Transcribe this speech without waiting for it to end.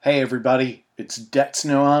Hey everybody, it's Debts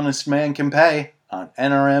No Honest Man Can Pay on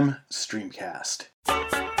NRM Streamcast.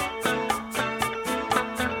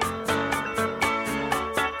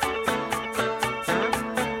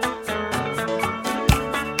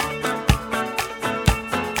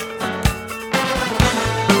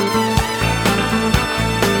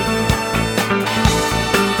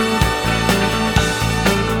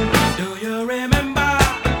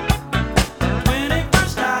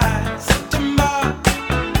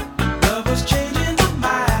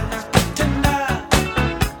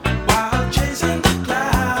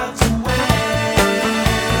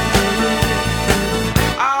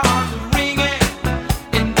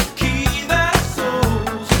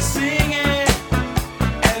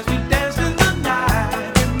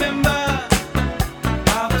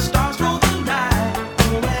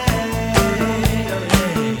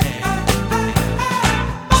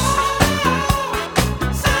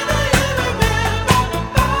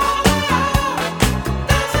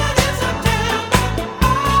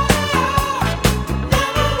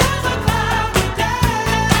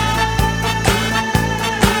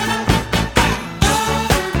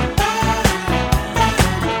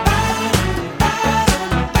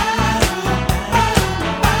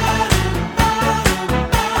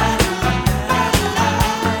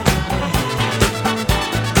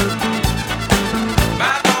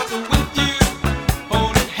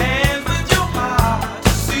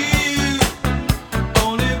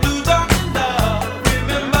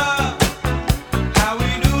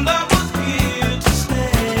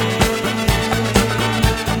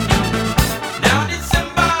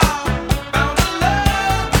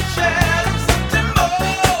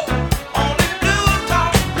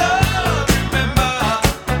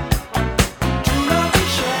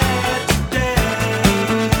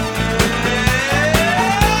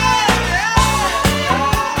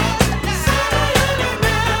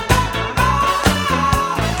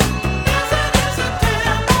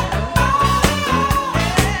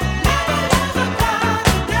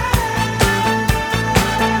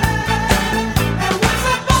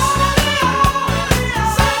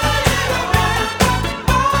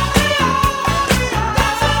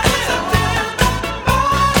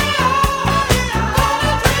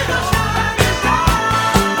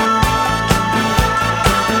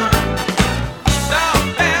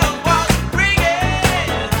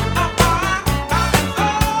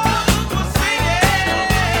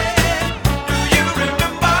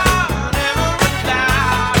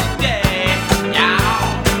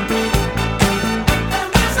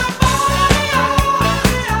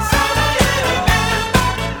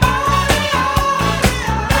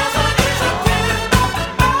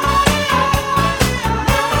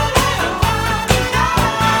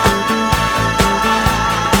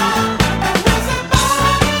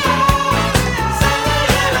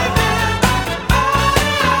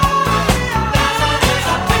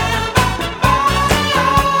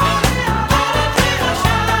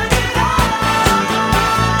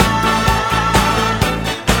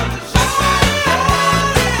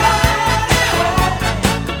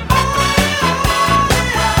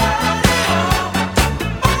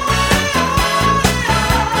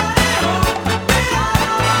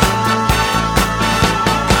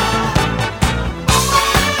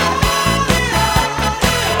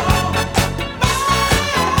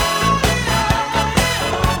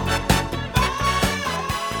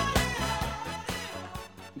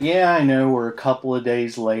 Yeah, I know we're a couple of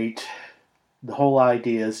days late. The whole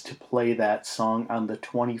idea is to play that song on the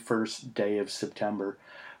 21st day of September.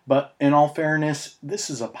 But in all fairness, this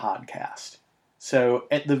is a podcast. So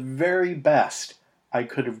at the very best, I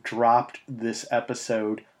could have dropped this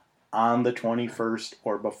episode on the 21st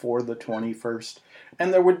or before the 21st,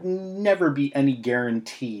 and there would never be any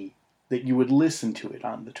guarantee that you would listen to it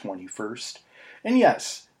on the 21st. And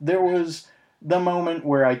yes, there was the moment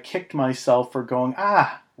where I kicked myself for going,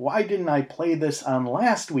 why didn't I play this on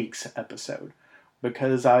last week's episode?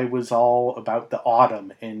 Because I was all about the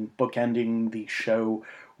autumn and bookending the show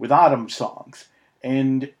with autumn songs.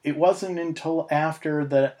 And it wasn't until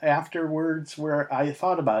afterwards where I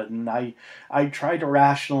thought about it, and I tried to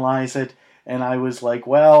rationalize it, and I was like,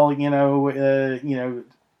 well,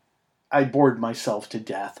 I bored myself to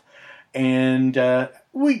death, and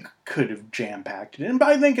we could have jam-packed it in, but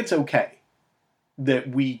I think it's okay that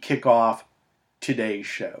we kick off today's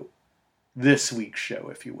show, this week's show,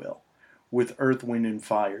 if you will, with Earth, Wind &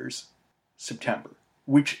 Fire's September,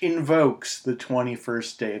 which invokes the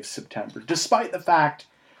 21st day of September, despite the fact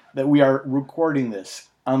that we are recording this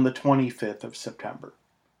on the 25th of September.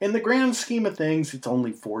 In the grand scheme of things, it's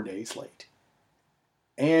only 4 days late.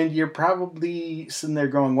 And you're probably sitting there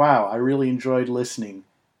going, wow, I really enjoyed listening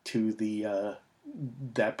to the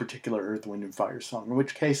that particular Earth, Wind, and Fire song, in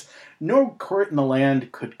which case no court in the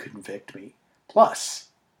land could convict me. Plus,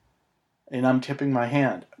 and I'm tipping my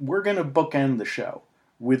hand, we're going to bookend the show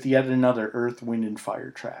with yet another Earth, Wind, and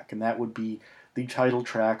Fire track, and that would be the title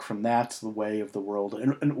track from That's the Way of the World.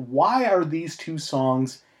 And why are these two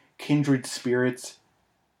songs kindred spirits?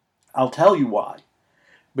 I'll tell you why.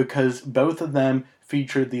 Because both of them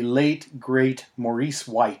feature the late, great Maurice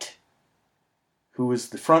White, who was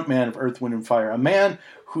the frontman of Earth, Wind, and Fire, a man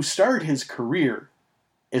who started his career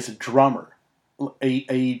as a drummer,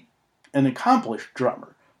 an accomplished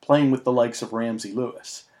drummer, playing with the likes of Ramsey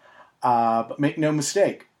Lewis. But make no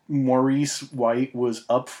mistake, Maurice White was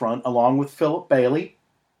up front along with Philip Bailey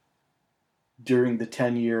during the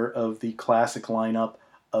tenure of the classic lineup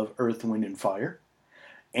of Earth, Wind, and Fire.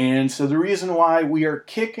 And so the reason why we are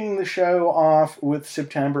kicking the show off with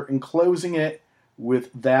September and closing it with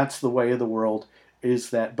That's the Way of the World is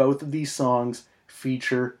that both of these songs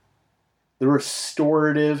feature the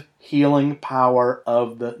restorative healing power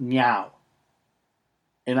of the Meow.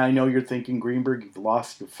 And I know you're thinking, Greenberg, you've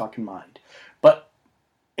lost your fucking mind.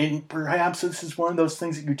 And perhaps this is one of those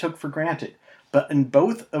things that you took for granted. But in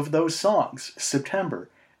both of those songs, September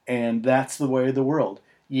and That's the Way of the World,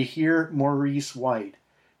 you hear Maurice White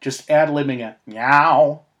just ad-libbing it,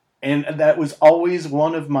 meow. And that was always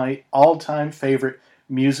one of my all-time favorite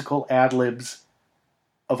musical ad-libs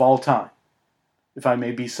of all time, if I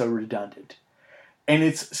may be so redundant. And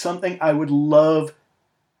it's something I would love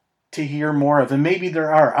to hear more of. And maybe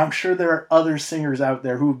there are. I'm sure there are other singers out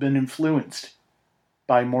there who have been influenced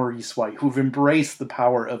by Maurice White, who've embraced the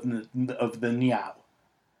power of the meow.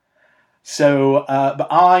 So, but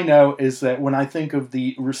all I know is that when I think of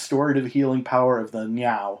the restorative healing power of the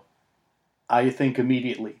meow, I think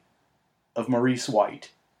immediately of Maurice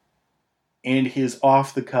White and his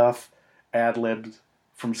off-the-cuff ad-libs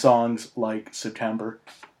from songs like September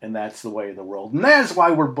and That's the Way of the World. And that's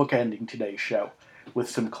why we're bookending today's show with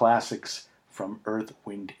some classics from Earth,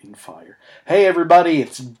 Wind, and Fire. Hey everybody,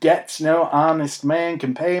 it's Debts No Honest Man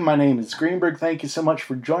Can Pay. My name is Greenberg. Thank you so much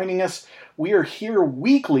for joining us. We are here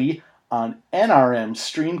weekly on NRM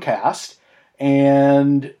Streamcast,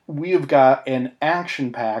 and we've got an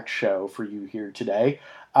action-packed show for you here today.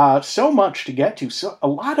 So much to get to. So a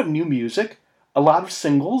lot of new music, a lot of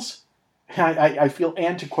singles. I feel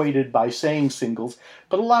antiquated by saying singles,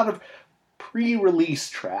 but a lot of pre-release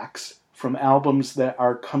tracks from albums that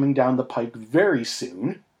are coming down the pike very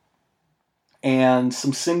soon, and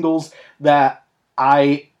some singles that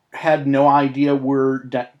I had no idea were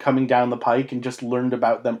coming down the pike and just learned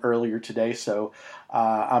about them earlier today. So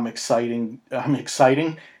I'm excited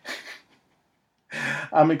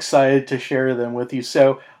to share them with you.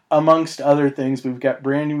 So amongst other things, we've got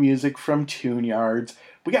brand new music from Tune Yards.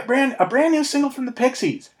 We got a brand new single from the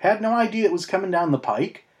Pixies. Had no idea it was coming down the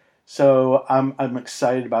pike. So I'm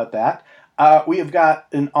excited about that. We have got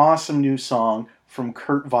an awesome new song from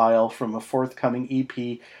Kurt Vile from a forthcoming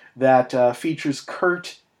EP that features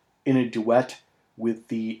Kurt in a duet with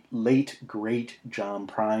the late, great John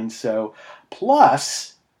Prine. So,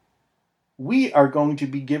 plus, we are going to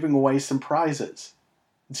be giving away some prizes.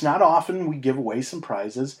 It's not often we give away some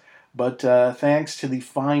prizes, but thanks to the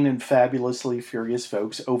fine and fabulously furious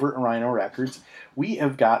folks over at Rhino Records, we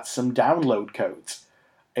have got some download codes.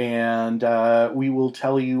 And we will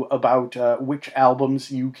tell you about which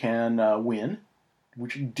albums you can win,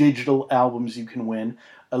 which digital albums you can win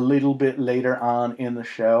a little bit later on in the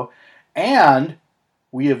show. And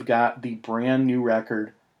we have got the brand new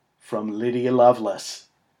record from Lydia Loveless.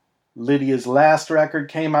 Lydia's last record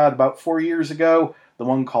came out about 4 years ago, the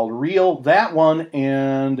one called Real. That one,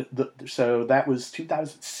 so that was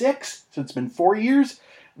 2006, so it's been 4 years.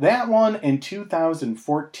 That one and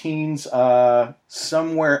 2014's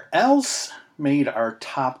Somewhere Else made our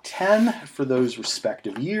top 10 for those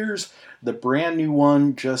respective years. The brand new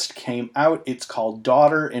one just came out. It's called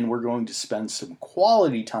Daughter, and we're going to spend some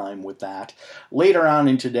quality time with that later on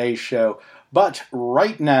in today's show. But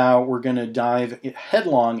right now, we're going to dive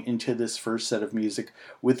headlong into this first set of music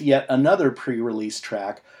with yet another pre-release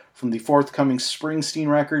track from the forthcoming Springsteen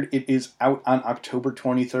record. It is out on October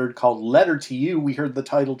 23rd, called Letter to You. We heard the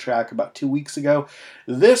title track about 2 weeks ago.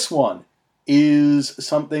 This one is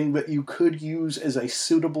something that you could use as a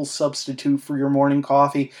suitable substitute for your morning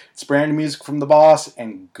coffee. It's brand new music from The Boss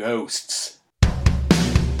and Ghosts.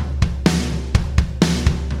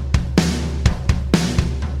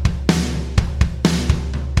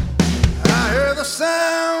 I hear the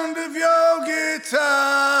sound of your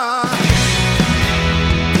guitar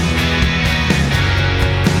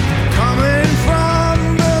coming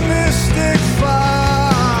from the mystic far.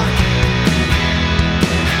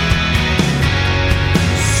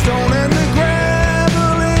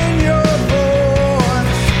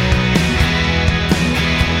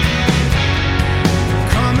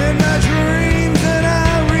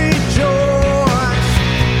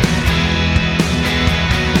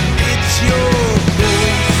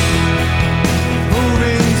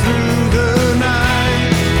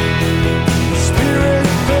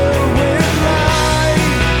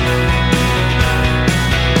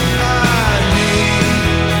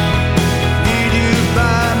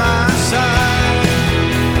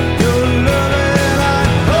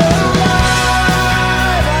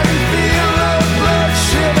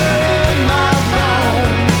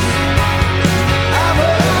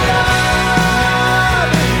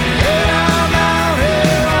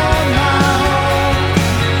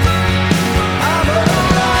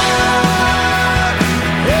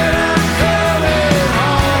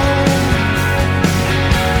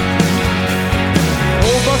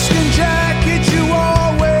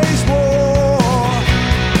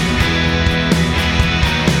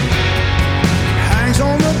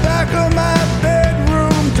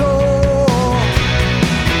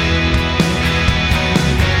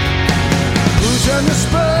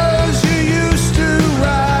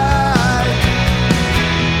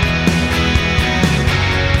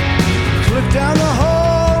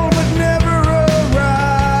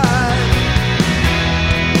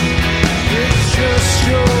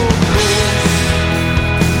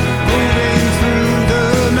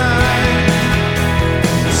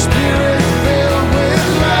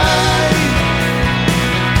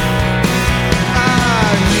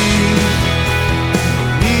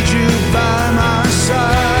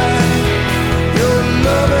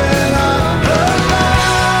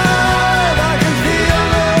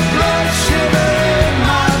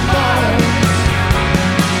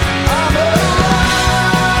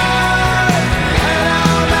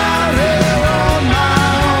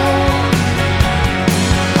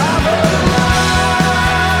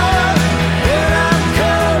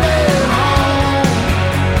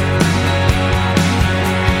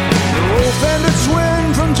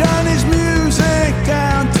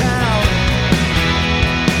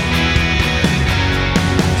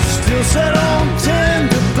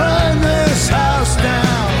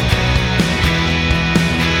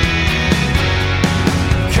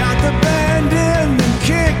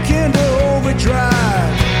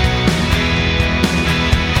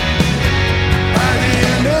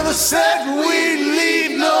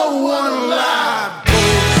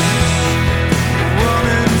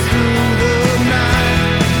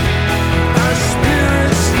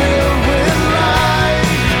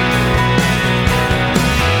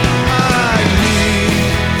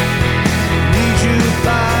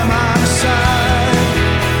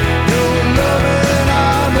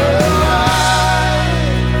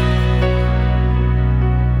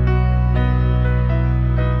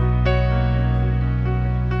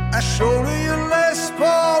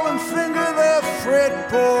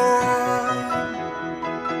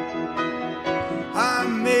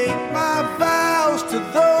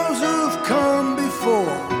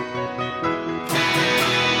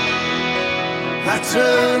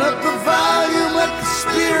 Turn up the volume, let the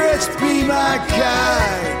spirits be my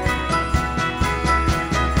guide.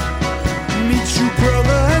 Meet you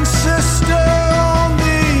brother and sister on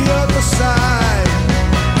the other side.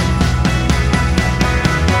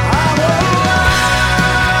 I'm alive,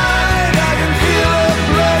 I can feel the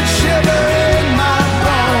blood shiver in my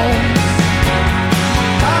bones.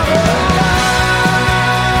 I'm alive,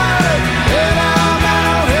 and I'm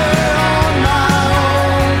out here on my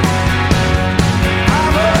own.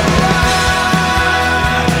 I'm alive,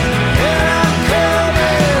 and I'm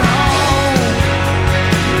coming home.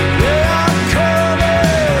 Yeah, I'm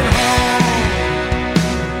coming home.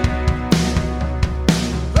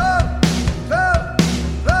 Love, love,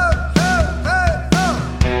 love, love, love, love.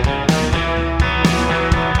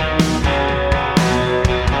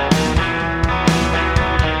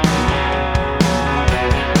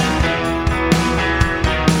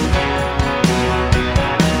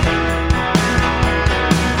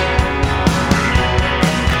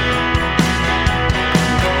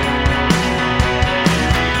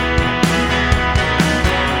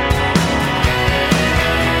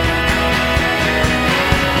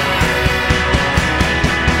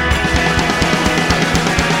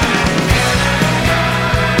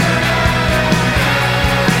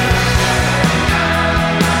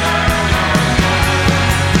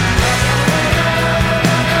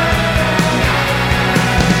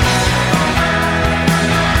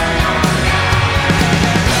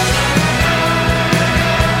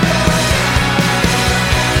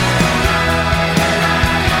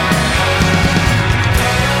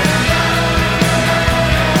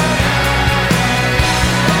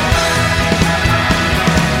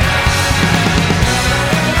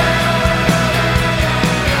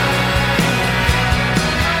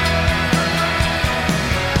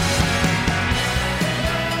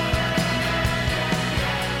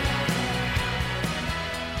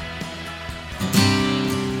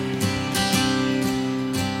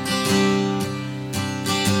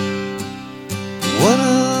 One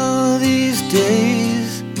of these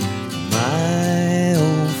days, my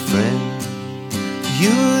old friend,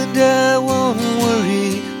 you and I won't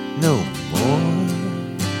worry no more.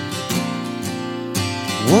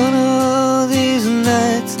 One of these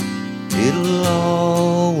nights, it'll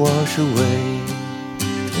all wash away,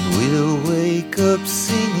 and we'll wake up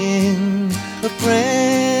singing a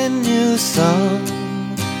brand new song.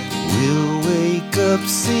 We'll wake up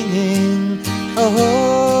singing a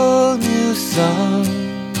whole new song.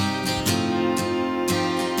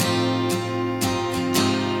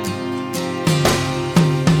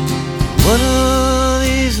 One of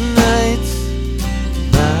these nights,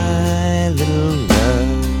 my little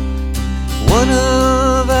love, one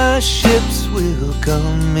of our ships will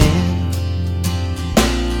come in.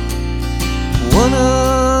 One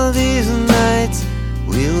of these nights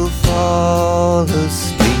we'll fall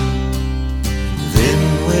asleep, then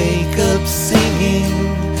wake up singing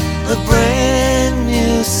a brand new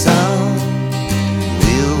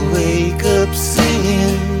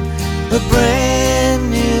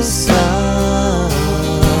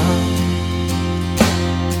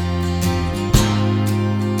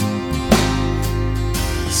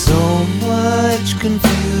much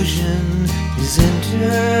confusion has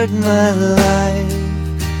entered my life.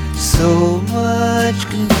 So much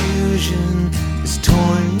confusion has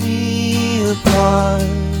torn me apart.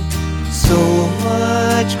 So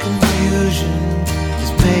much confusion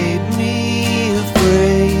has made me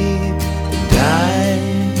afraid. And I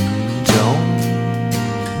don't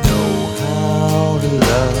know how to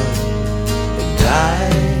love. And I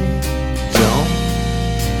don't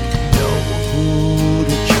know who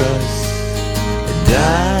to trust. And I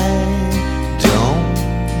don't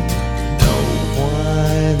know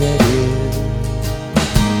why that is.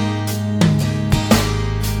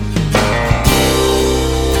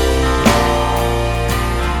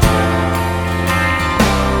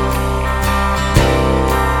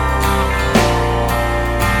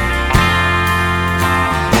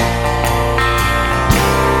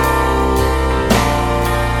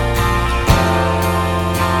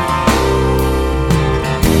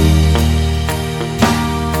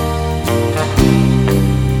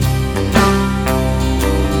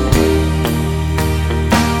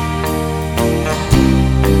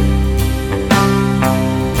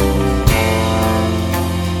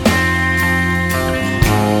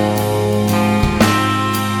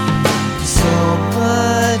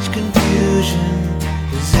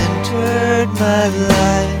 My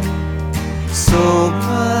life, so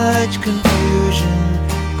much confusion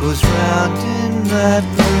goes round in my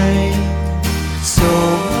brain. So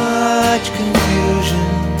much confusion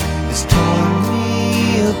has torn me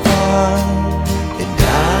apart. And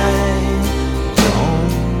I don't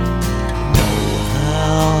know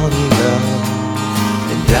how to love.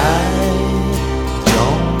 And I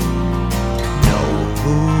don't know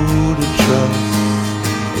who to trust.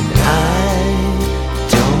 And I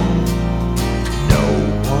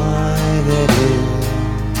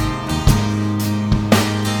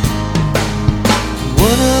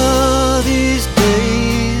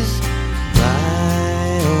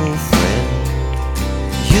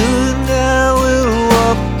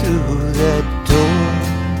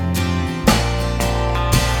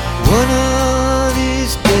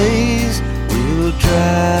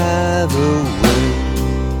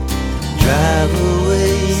drive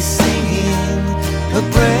away singing a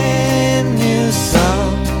brand new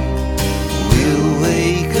song. We'll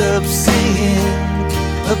wake up singing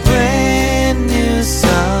a brand new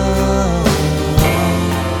song.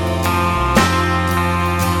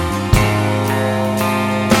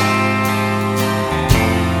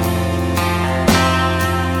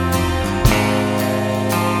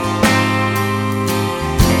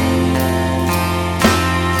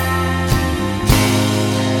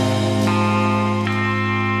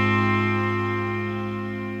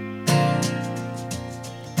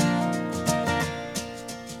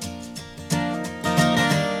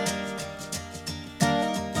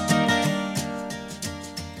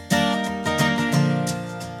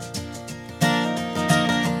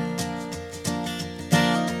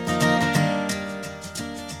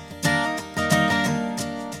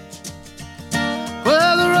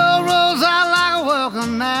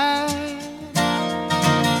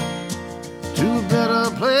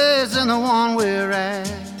 The one we're at,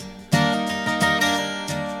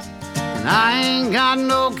 and I ain't got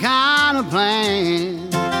no kind of plan,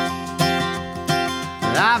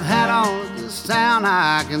 but I've had all of this town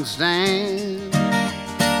I can stand.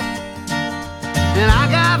 And I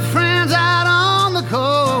got friends out on the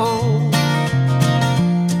coast,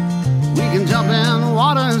 we can jump in the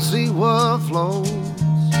water and see what flows.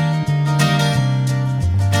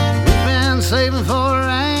 We've been saving for a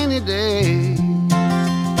rainy day,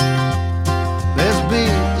 beat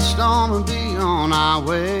the storm and be on our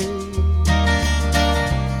way.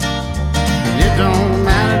 And it don't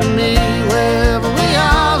matter to me wherever we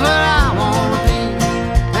are, where I wanna be.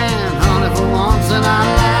 And honey, for once in our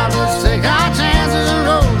lives, let's take our chances and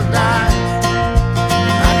roll the dice.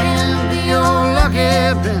 I can be your lucky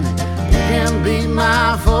penny, you can be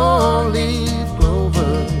my four-leaf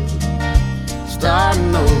clover,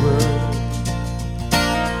 starting over.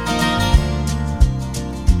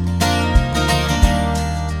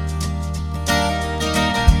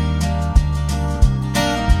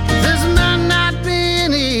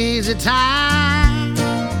 Time.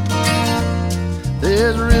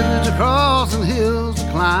 There's rivers to cross and hills to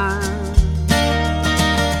climb.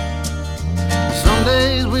 Some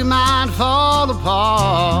days we might fall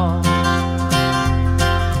apart,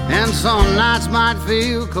 and some nights might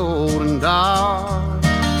feel cold and dark.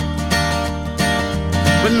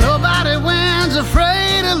 But nobody wins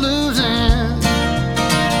afraid of losing,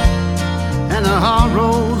 and the hard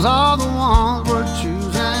roads are the ones worth choosing.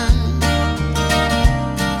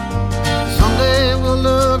 Someday we'll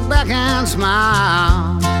look back I can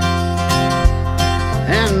smile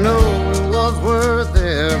and know it was worth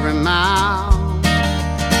every mile.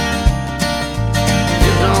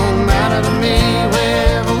 It don't matter to me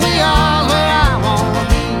wherever we are, where I wanna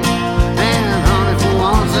be. And honey, for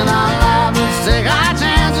once in our lives, let's take our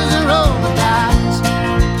chances and roll the dice.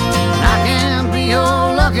 And I can be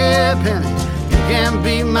your lucky penny, you can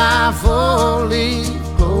be my four-leaf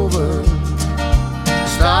clover,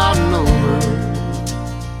 starting over,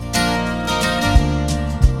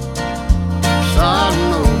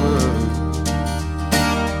 starting over.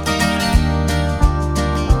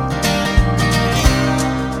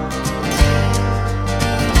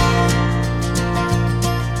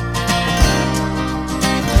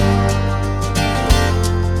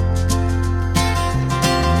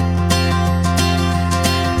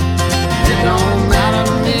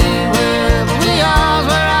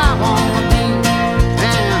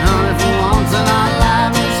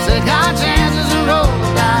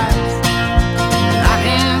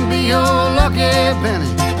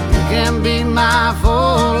 Be my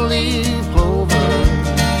four-leaf clover,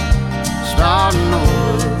 starting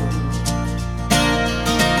over,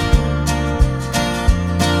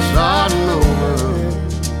 starting over.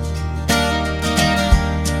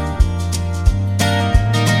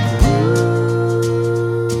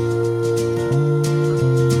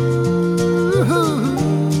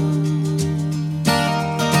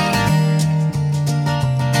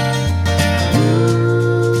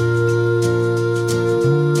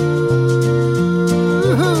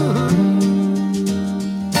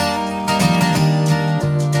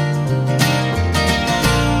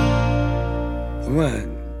 One,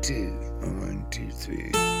 two,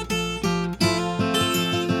 three.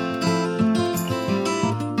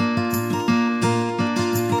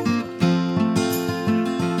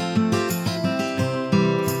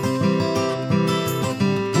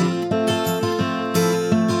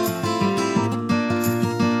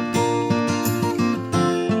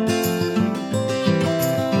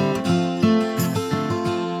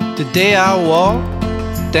 The day I walked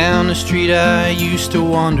down the street I used to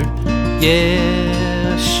wander,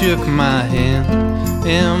 yeah, I shook my hand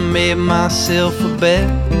and made myself a bet.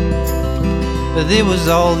 There was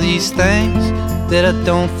all these things that I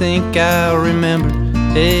don't think I remember.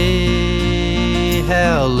 Hey,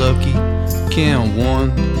 how lucky can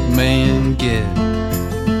one man get?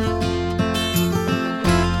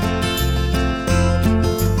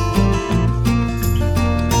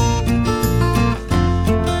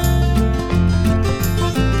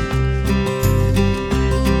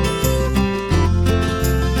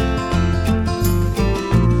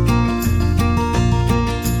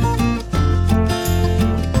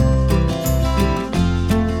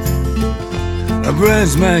 I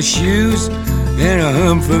brush my shoes and I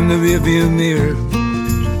hum from the rearview mirror.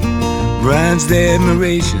 Bronze the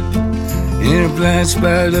admiration in a blind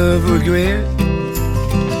spot of regret.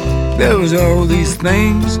 There was all these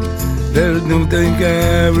things that I don't think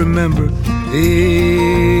I remember.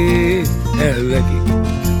 Hey, how lucky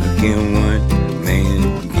can one man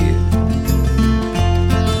get?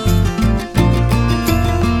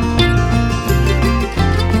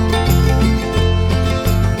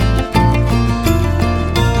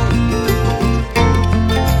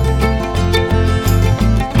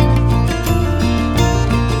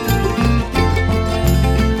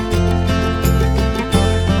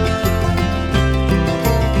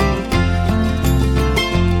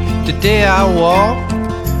 The day I walked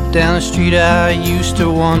down the street I used to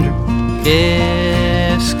wander,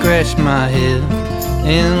 yeah, scratched my head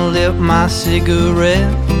and lit my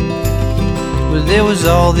cigarette. Well, there was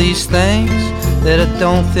all these things that I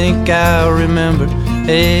don't think I remember.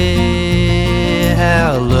 Hey,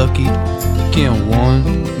 how lucky can one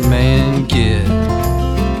man get?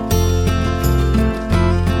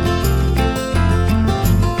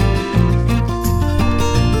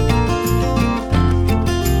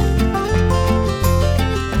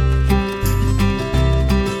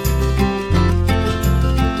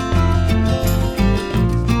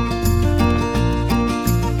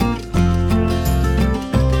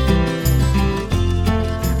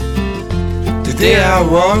 The day I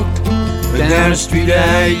walked down the street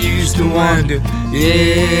I used to wander,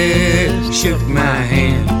 yeah, shook my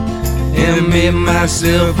hand and made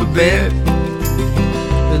myself a bet.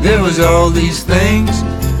 But there was all these things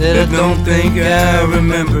that I don't think I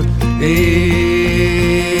remember.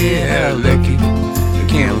 Hey, how lucky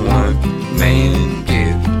can one man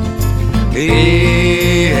get?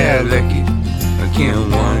 Hey, how lucky can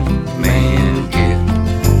one man get?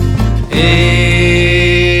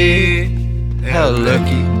 Hey, how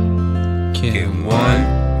lucky can one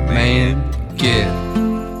man get?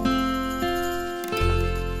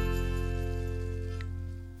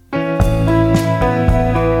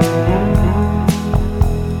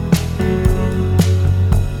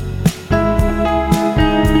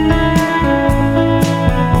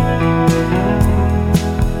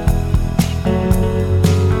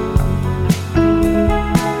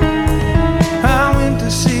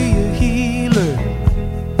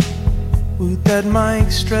 that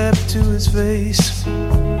mic strapped to his face,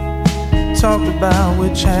 talked about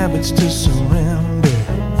which habits to surrender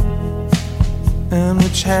and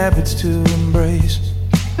which habits to embrace.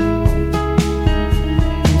 And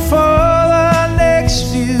for the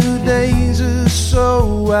next few days or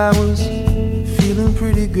so, I was feeling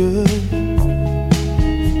pretty good,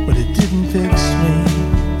 but it didn't fix me.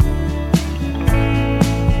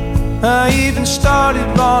 I even started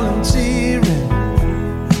volunteering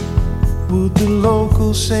with the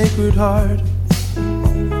local Sacred Heart.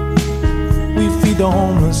 We feed the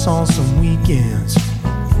homeless on some weekends.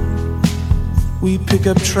 We pick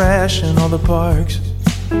up trash in all the parks.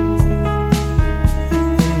 And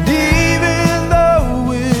even though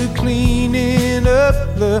we're cleaning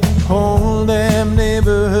up the whole damn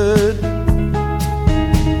neighborhood,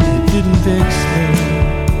 it didn't fix me.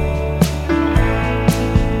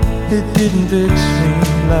 It didn't fix me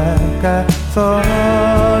like I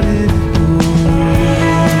thought it would.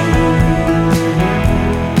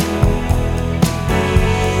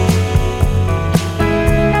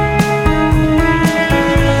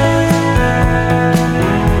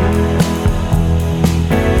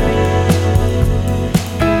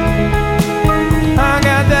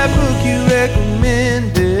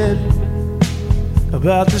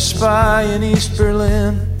 About the spy in East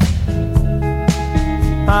Berlin.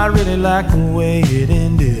 I really like the way it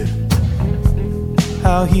ended,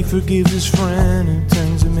 how he forgives his friend and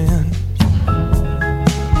turns him in.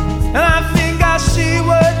 And I think I see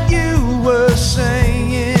what you were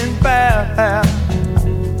saying about how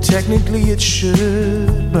technically it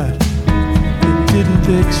should, but it didn't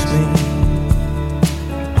fix me.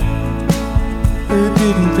 It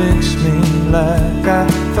didn't fix me like I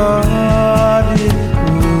thought it would.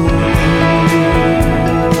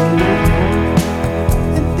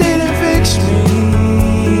 It didn't fix me.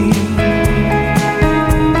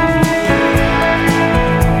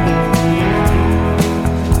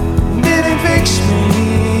 It didn't fix me.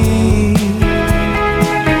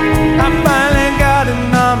 I finally got a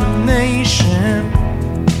nomination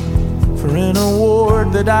for an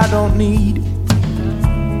award that I don't need,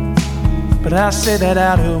 but I say that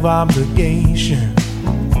out of obligation.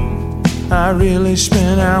 I really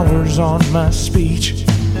spent hours on my speech.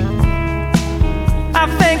 I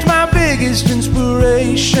thanked my biggest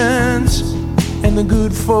inspirations and the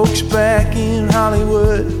good folks back in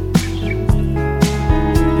Hollywood,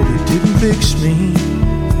 but it didn't fix me.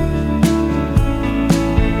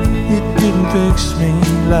 It didn't fix me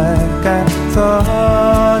like I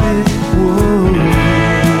thought it would.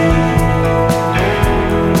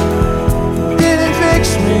 Fix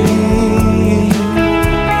me.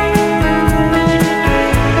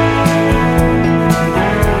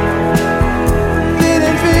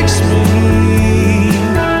 Didn't fix me.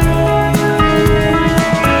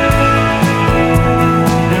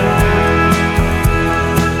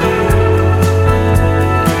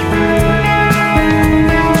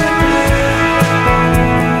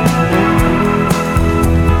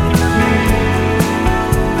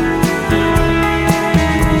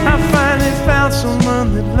 Someone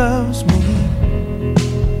that loves me,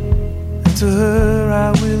 and to her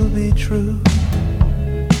I will be true.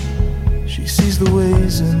 She sees the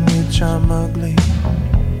ways in which I'm ugly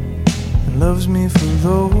and loves me for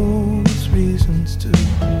those reasons too.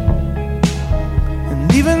 And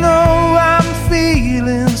even though I'm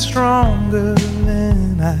feeling stronger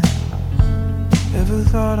than I ever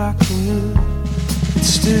thought I could, it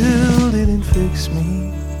still didn't fix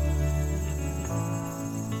me.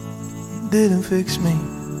 Didn't fix me.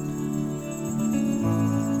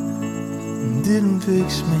 Didn't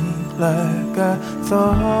fix me like I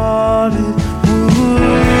thought it would.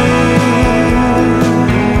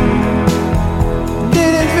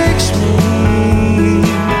 Didn't fix me.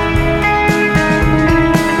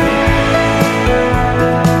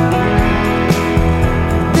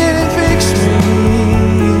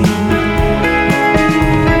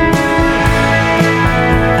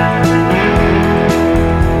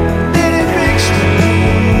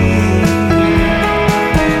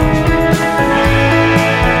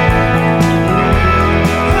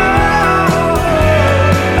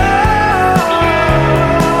 Oh,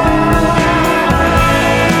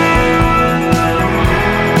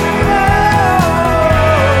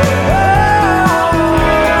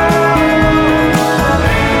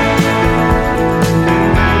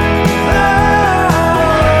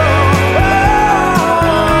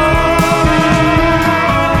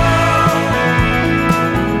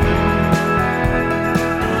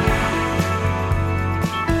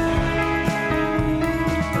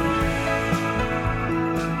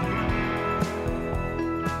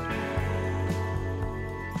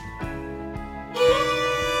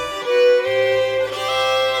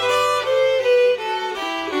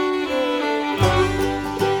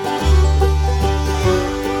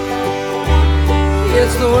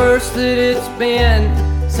 It's the worst that it's been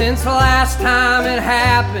since the last time it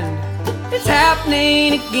happened. It's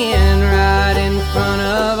happening again right in front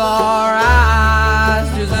of our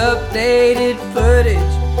eyes. There's updated footage,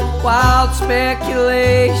 wild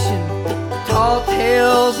speculation, tall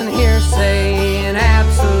tales and hearsay and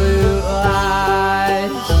absolute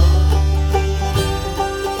lies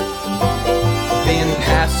being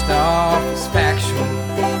passed off as factual,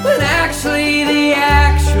 when actually the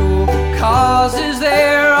actual causes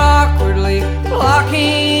there awkwardly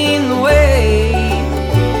blocking the way,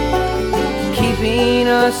 keeping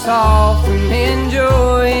us all from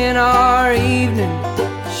enjoying our evening,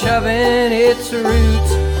 shoving its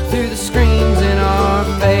roots through the screens in our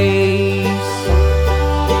face.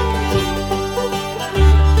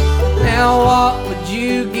 Now what would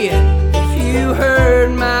you get if you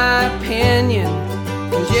heard my opinion,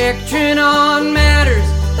 conjecturing on matters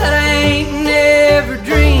that I ain't never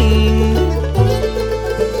dreamed?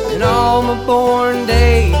 In all my born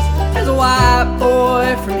days as a white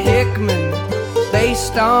boy from Hickman,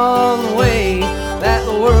 based on the way that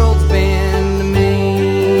the world's been to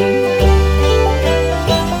me.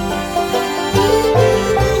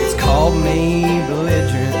 It's called me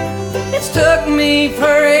belligerent, it's took me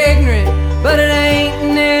for ignorant, but it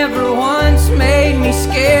ain't never once made me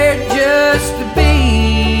scared just to be.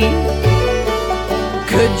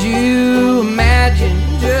 Could you imagine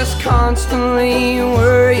just constantly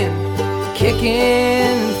worrying, kicking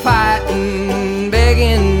and fighting,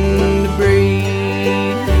 begging to breathe?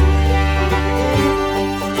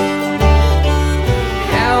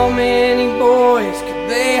 How many boys could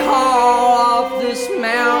they haul off this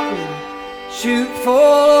mountain, shoot full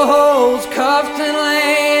of holes, cuffed and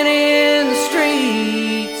laying in the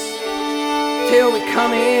streets, till we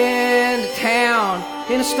come into town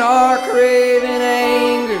in a stark raving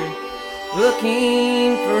anger,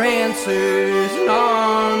 looking for answers and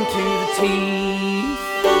armed to the teeth.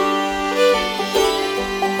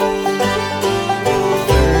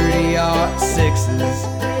 30-06s,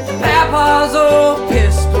 Papa's old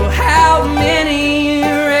pistol, how many you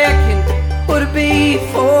reckon? Would it be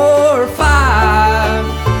 4 or 5?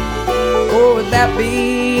 Or would that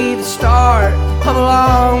be the start of a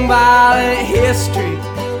long violent history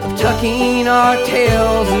of tucking our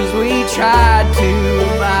tails as we tried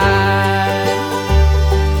to abide?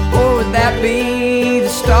 Or would that be the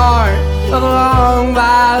start of a long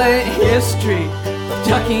violent history of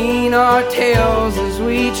tucking our tails as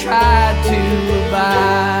we tried to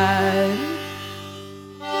abide?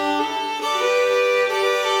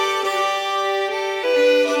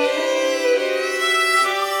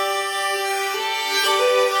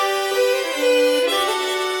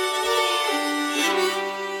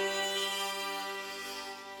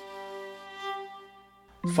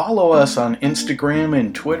 Follow us on Instagram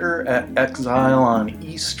and Twitter at Exile on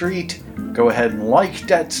E Street. Go ahead and like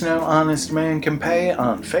Debt's No Honest Man Can Pay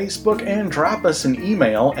on Facebook and drop us an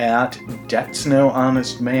email at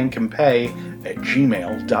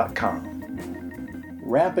debtsnohonestmancanpay@gmail.com.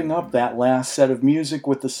 Wrapping up that last set of music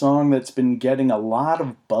with the song that's been getting a lot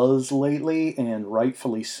of buzz lately, and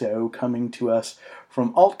rightfully so, coming to us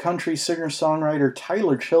from alt-country singer-songwriter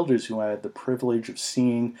Tyler Childers, who I had the privilege of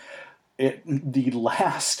seeing at the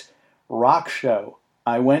last rock show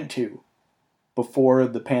I went to before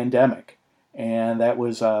the pandemic. And that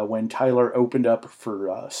was when Tyler opened up for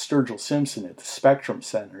Sturgill Simpson at the Spectrum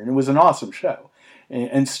Center. And it was an awesome show.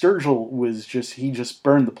 And Sturgill was he just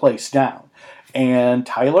burned the place down. And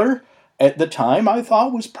Tyler, at the time, I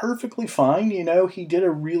thought was perfectly fine. You know, he did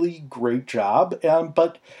a really great job.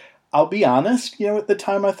 But I'll be honest, you know, at the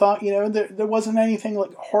time I thought, you know, there wasn't anything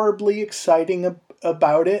like horribly exciting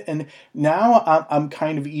about it. And now I'm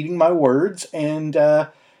kind of eating my words, and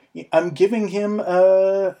I'm giving him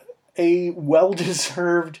a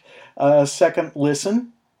well-deserved second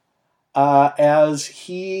listen, as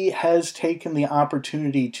he has taken the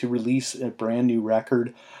opportunity to release a brand new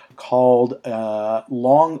record called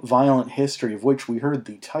Long Violent History, of which we heard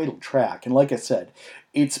the title track. And like I said,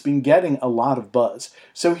 it's been getting a lot of buzz.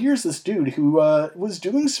 So here's this dude who was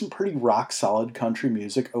doing some pretty rock-solid country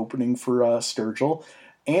music opening for Sturgill.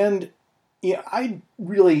 And yeah, I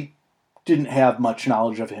really didn't have much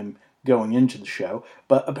knowledge of him going into the show,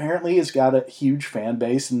 but apparently he's got a huge fan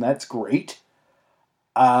base, and that's great.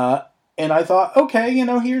 And I thought, okay, you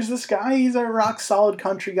know, here's this guy. He's a rock-solid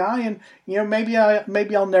country guy, and you know, maybe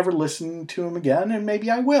I'll never listen to him again, and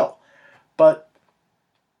maybe I will. But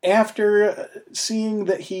after seeing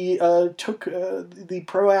that he took the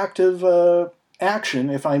proactive action,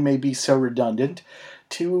 if I may be so redundant,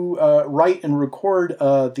 to write and record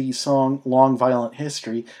the song Long Violent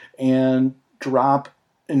History and drop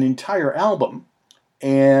an entire album,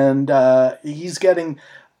 And he's getting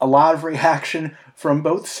a lot of reaction from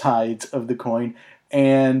both sides of the coin.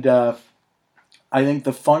 And I think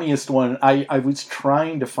the funniest one, I was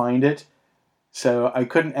trying to find it, so I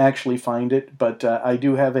couldn't actually find it, but I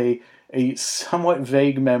do have a somewhat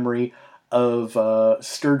vague memory of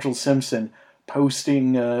Sturgill Simpson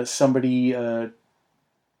posting somebody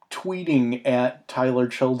tweeting at Tyler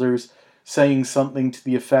Childers saying something to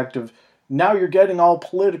the effect of, "Now you're getting all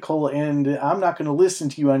political and I'm not going to listen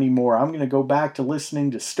to you anymore. I'm going to go back to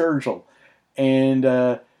listening to Sturgill." And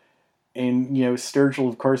Sturgill,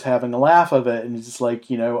 of course, having a laugh of it, and it's just like,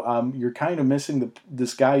 you're kind of missing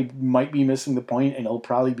this guy might be missing the point, and he'll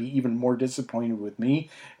probably be even more disappointed with me.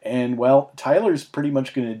 And, well, Tyler's pretty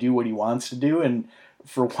much going to do what he wants to do, and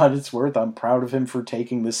for what it's worth, I'm proud of him for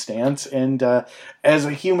taking this stance, and as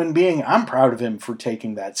a human being, I'm proud of him for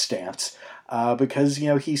taking that stance, because,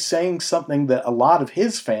 he's saying something that a lot of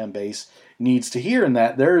his fan base needs to hear, and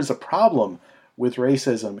that there is a problem with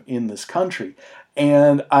racism in this country.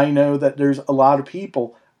 And I know that there's a lot of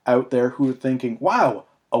people out there who are thinking, wow,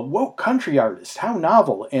 a woke country artist, how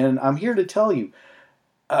novel. And I'm here to tell you,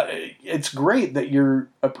 it's great that you're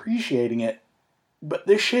appreciating it, but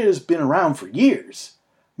this shit has been around for years.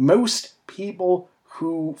 Most people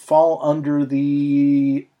who fall under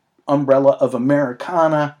the umbrella of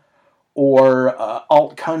Americana or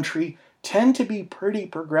alt country tend to be pretty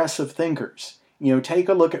progressive thinkers. Take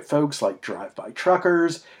a look at folks like Drive-By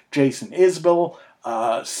Truckers, Jason Isbell,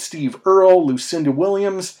 Steve Earle, Lucinda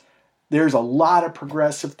Williams. There's a lot of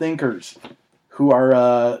progressive thinkers who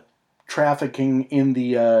are trafficking in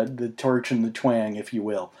the torch and the twang, if you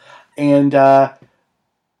will. And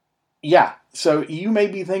so you may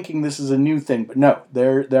be thinking this is a new thing, but no,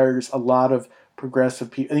 there's a lot of progressive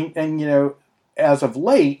people. And as of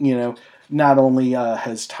late, not only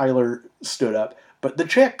has Tyler stood up, but the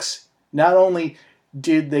Chicks. Not only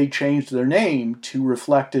did they change their name to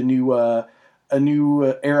reflect a new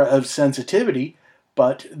era of sensitivity,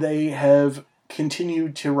 but they have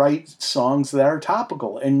continued to write songs that are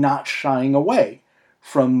topical and not shying away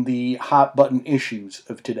from the hot button issues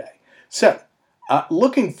of today. So,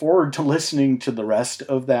 looking forward to listening to the rest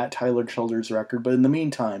of that Tyler Childers record, but in the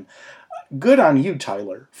meantime, good on you,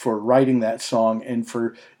 Tyler, for writing that song and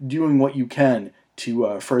for doing what you can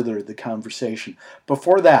to further the conversation.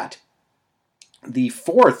 Before that, the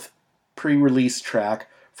fourth pre-release track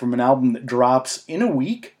from an album that drops in a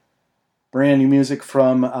week. Brand new music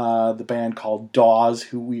from the band called Dawes,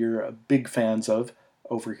 who we're big fans of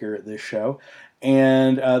over here at this show.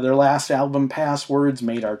 And their last album, Passwords,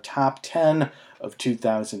 made our top 10 of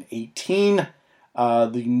 2018.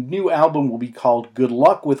 The new album will be called Good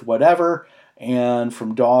Luck with Whatever. And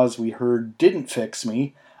from Dawes, we heard Didn't Fix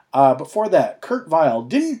Me. Before that, Kurt Vile.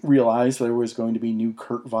 Didn't realize there was going to be new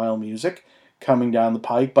Kurt Vile music coming down the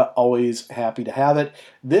pike, but always happy to have it.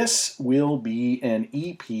 This will be an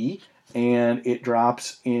EP, and it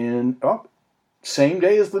drops in same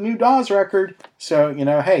day as the new Dawes record. So,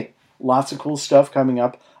 hey, lots of cool stuff coming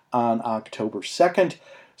up on October 2nd.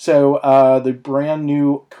 So, the brand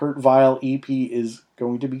new Kurt Vile EP is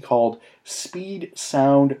going to be called Speed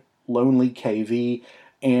Sound Lonely KV,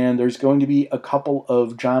 and there's going to be a couple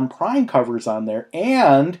of John Prine covers on there,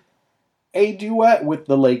 and a duet with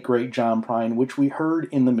the late, great John Prine, which we heard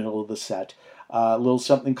in the middle of the set. A little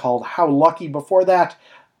something called How Lucky. Before that,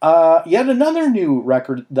 yet another new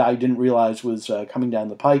record that I didn't realize was coming down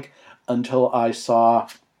the pike until I saw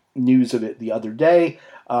news of it the other day.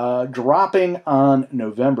 Dropping on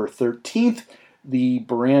November 13th, the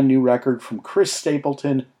brand new record from Chris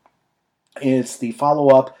Stapleton. It's the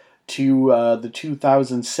follow-up to the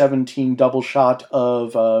 2017 double shot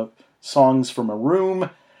of Songs from a Room.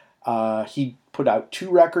 He put out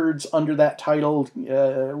 2 records under that title,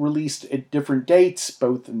 released at different dates,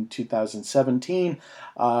 both in 2017.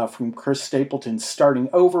 From Chris Stapleton's Starting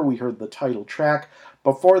Over, we heard the title track.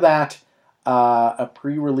 Before that, a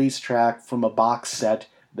pre-release track from a box set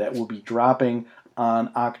that will be dropping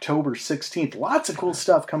on October 16th. Lots of cool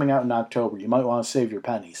stuff coming out in October. You might want to save your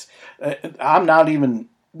pennies. I'm not even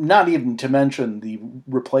to mention the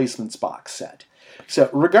replacements box set. So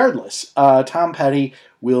regardless, Tom Petty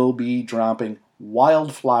will be dropping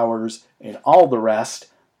Wildflowers and All the Rest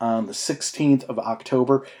on the 16th of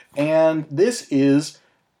October. And this is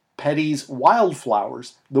Petty's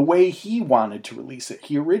Wildflowers, the way he wanted to release it.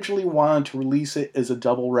 He originally wanted to release it as a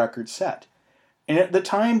double record set. And at the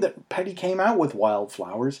time that Petty came out with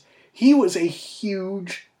Wildflowers, he was a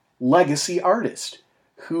huge legacy artist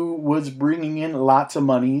who was bringing in lots of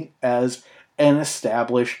money as an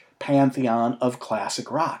established pantheon of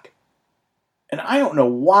classic rock. And I don't know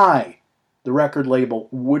why the record label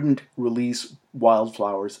wouldn't release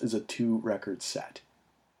Wildflowers as a 2-record set.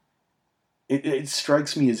 It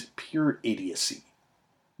strikes me as pure idiocy.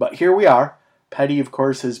 But here we are. Petty, of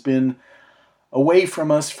course, has been away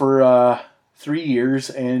from us for 3 years,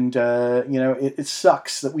 and it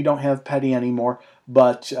sucks that we don't have Petty anymore,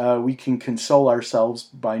 but we can console ourselves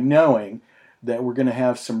by knowing that we're going to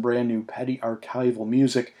have some brand new Petty archival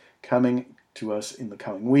music coming to us in the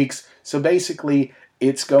coming weeks. So basically,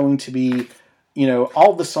 it's going to be,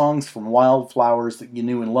 all the songs from Wildflowers that you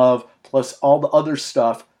knew and love, plus all the other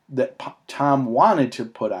stuff that Tom wanted to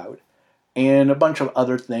put out, and a bunch of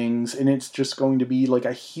other things, and it's just going to be like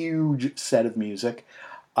a huge set of music.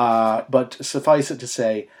 But suffice it to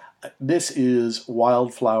say, this is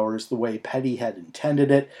Wildflowers the way Petty had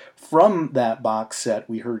intended it. From that box set,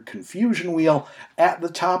 we heard Confusion Wheel. At the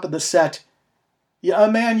top of the set,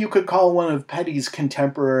 a man you could call one of Petty's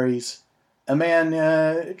contemporaries, a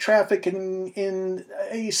man trafficking in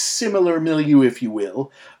a similar milieu, if you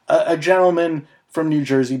will, a gentleman from New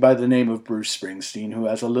Jersey by the name of Bruce Springsteen, who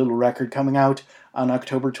has a little record coming out on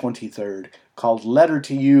October 23rd called Letter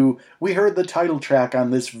to You. We heard the title track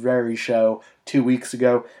on this very show 2 weeks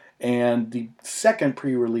ago, and the second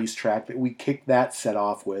pre-release track that we kicked that set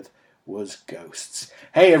off with was Ghosts.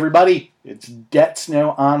 Hey everybody, it's Debts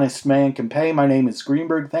No Honest Man Can Pay. My name is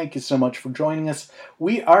Greenberg. Thank you so much for joining us.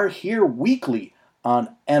 We are here weekly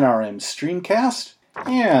on NRM Streamcast.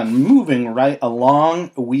 And moving right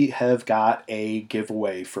along, we have got a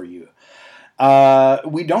giveaway for you.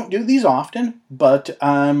 We don't do these often, but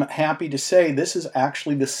I'm happy to say this is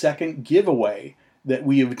actually the second giveaway that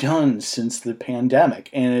we have done since the pandemic,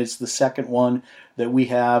 and it's the second one that we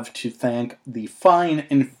have to thank the fine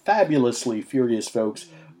and fabulously furious folks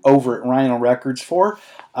over at Rhino Records for.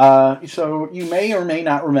 So you may or may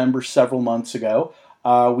not remember several months ago,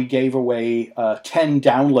 we gave away 10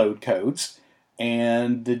 download codes.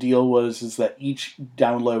 And the deal was that each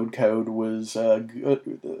download code was,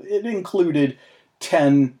 it included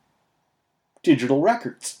 10 digital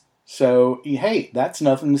records. So, hey, that's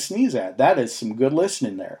nothing to sneeze at. That is some good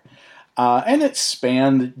listening there. And it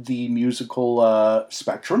spanned the musical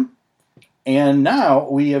spectrum. And now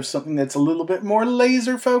we have something that's a little bit more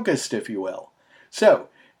laser focused, if you will. So,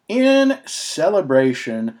 in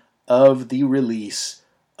celebration of the release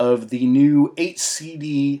of the new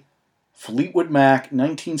 8-CD Fleetwood Mac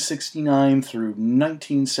 1969 through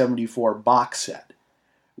 1974 box set,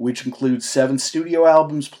 which includes 7 studio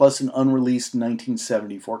albums plus an unreleased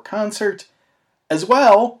 1974 concert, as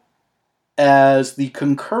well as the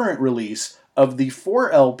concurrent release of the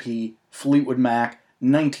 4-LP Fleetwood Mac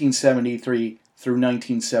 1973 through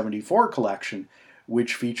 1974 collection,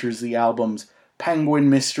 which features the albums Penguin,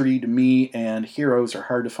 Mystery to Me, and Heroes Are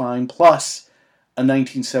Hard to Find, plus a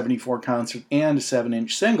 1974 concert and a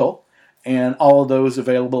 7-inch single. And all of those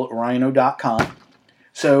available at rhino.com.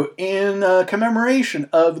 So in commemoration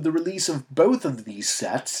of the release of both of these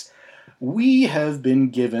sets, we have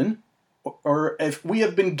been given, or if we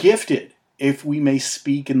have been gifted, if we may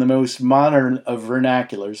speak in the most modern of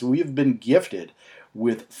vernaculars, we have been gifted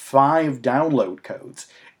with 5 download codes.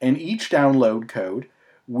 And each download code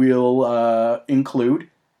will include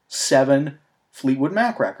 7 Fleetwood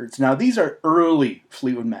Mac records. Now these are early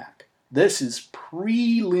Fleetwood Mac. This is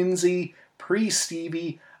pre-Lindsay,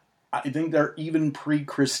 pre-Stevie. I think they're even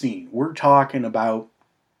pre-Christine. We're talking about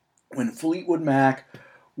when Fleetwood Mac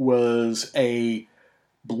was a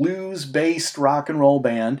blues-based rock and roll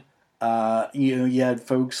band. You had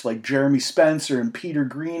folks like Jeremy Spencer and Peter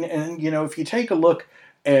Green. And, if you take a look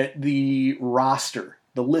at the roster,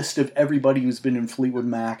 the list of everybody who's been in Fleetwood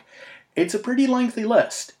Mac, it's a pretty lengthy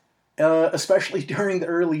list, especially during the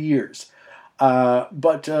early years.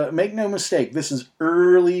 But make no mistake, this is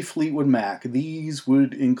early Fleetwood Mac. These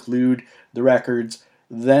would include the records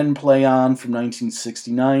Then Play On from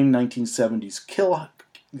 1969, 1970s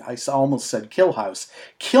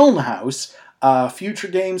Kiln House, Future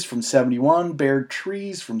Games from 71, Bare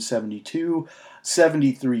Trees from 72,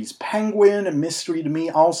 73's Penguin, Mystery to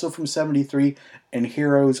Me also from 73, and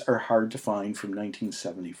Heroes Are Hard to Find from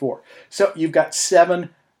 1974. So you've got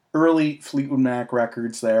 7 early Fleetwood Mac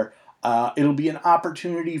records there. It'll be an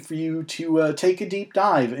opportunity for you to take a deep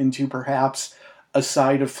dive into perhaps a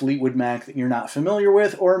side of Fleetwood Mac that you're not familiar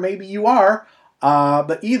with, or maybe you are.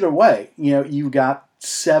 But either way, you've got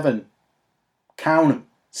 7, count them,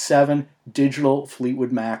 7 digital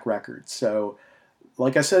Fleetwood Mac records. So,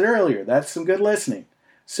 like I said earlier, that's some good listening.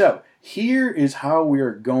 So, here is how we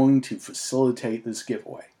are going to facilitate this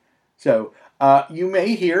giveaway. So, you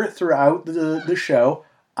may hear throughout the show,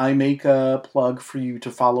 I make a plug for you to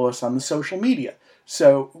follow us on the social media.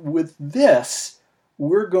 So with this,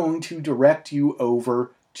 we're going to direct you over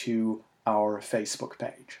to our Facebook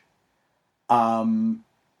page. And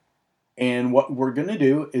what we're going to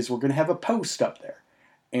do is we're going to have a post up there.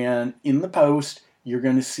 And in the post, you're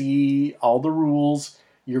going to see all the rules.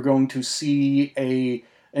 You're going to see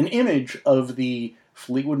an image of the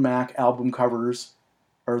Fleetwood Mac album covers,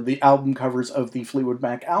 or the album covers of the Fleetwood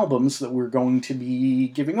Mac albums that we're going to be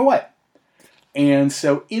giving away. And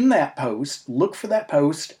so in that post, look for that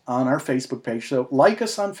post on our Facebook page. So like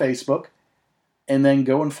us on Facebook, and then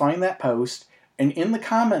go and find that post. And in the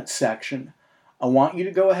comments section, I want you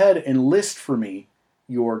to go ahead and list for me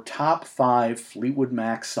your top 5 Fleetwood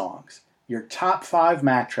Mac songs. Your top 5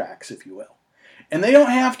 Mac tracks, if you will. And they don't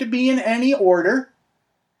have to be in any order.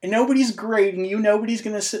 And nobody's grading you. Nobody's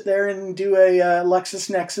going to sit there and do a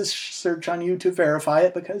LexisNexis search on you to verify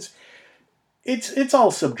it, because it's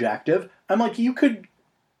all subjective. I'm like, you could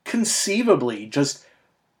conceivably just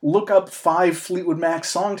look up 5 Fleetwood Mac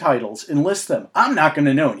song titles and list them. I'm not going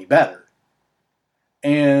to know any better.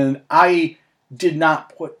 And I did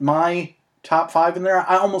not put my top 5 in there.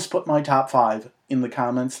 I almost put my top 5 in the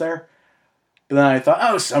comments there. But then I thought,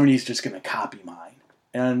 oh, somebody's just going to copy mine.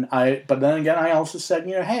 But then again, I also said,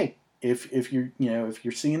 hey, if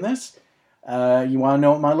you're seeing this, you want to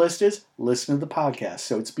know what my list is, listen to the podcast.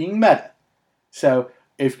 So it's being meta. So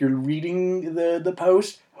if you're reading the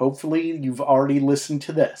post, hopefully you've already listened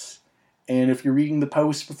to this. And if you're reading the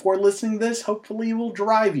post before listening to this, hopefully it will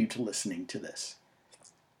drive you to listening to this,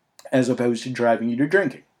 as opposed to driving you to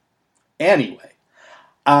drinking. Anyway,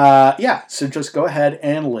 so just go ahead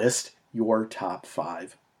and list your top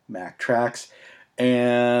 5 Mac tracks.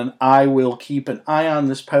 And I will keep an eye on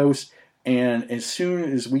this post. And as soon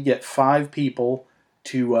as we get 5 people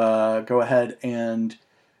to go ahead and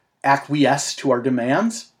acquiesce to our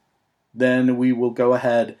demands, then we will go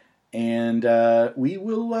ahead and we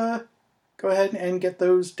will go ahead and get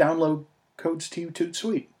those download codes to you, Toot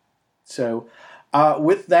Sweet. So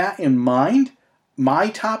with that in mind, my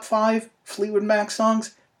top 5 Fleetwood Mac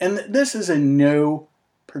songs, and this is in no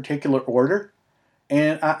particular order,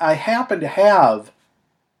 and I happen to have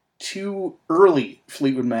 2 early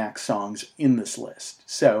Fleetwood Mac songs in this list.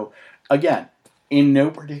 So again, in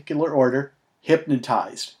no particular order,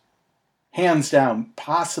 Hypnotized. Hands down,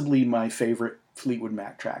 possibly my favorite Fleetwood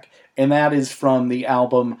Mac track. And that is from the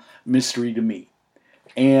album Mystery to Me.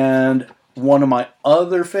 And one of my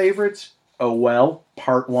other favorites, Oh Well,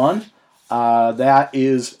 Part 1. That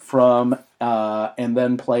is from And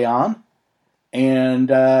Then Play On. And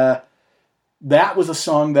that was a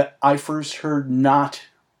song that I first heard not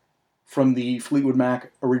from the Fleetwood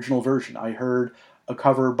Mac original version. I heard a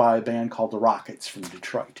cover by a band called The Rockets from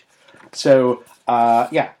Detroit. So,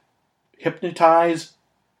 Hypnotize,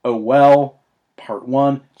 Oh Well, Part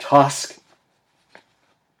 1, Tusk.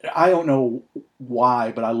 I don't know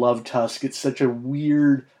why, but I love Tusk. It's such a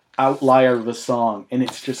weird outlier of a song, and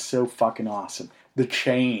it's just so fucking awesome. The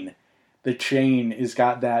Chain has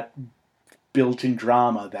got that built-in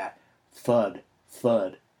drama, that thud,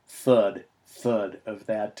 thud, thud, thud of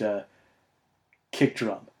that kick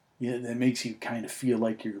drum. Yeah, that makes you kind of feel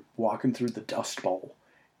like you're walking through the Dust Bowl.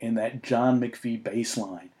 And that John McVie bass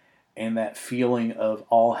line. And that feeling of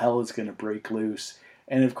all hell is going to break loose.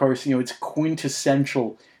 And of course, it's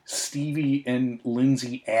quintessential Stevie and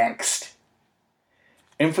Lindsay angst.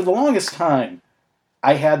 And for the longest time,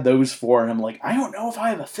 I had those 4, and I'm like, I don't know if I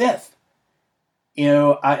have a 5th.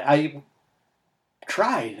 I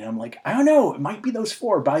tried, and I'm like, I don't know, it might be those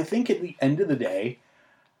 4, but I think at the end of the day,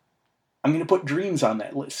 I'm going to put Dreams on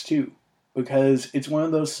that list too. Because it's one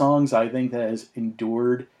of those songs I think that has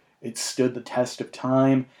endured, it's stood the test of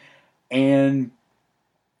time. And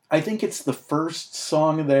I think it's the first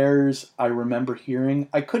song of theirs I remember hearing.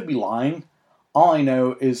 I could be lying. All I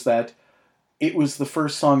know is that it was the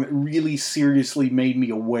first song that really seriously made me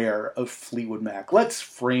aware of Fleetwood Mac. Let's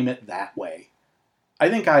frame it that way. I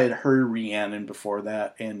think I had heard Rhiannon before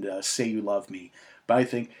that and Say You Love Me. But I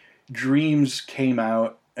think Dreams came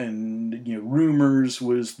out and Rumors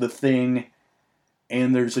was the thing.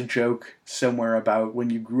 And there's a joke somewhere about when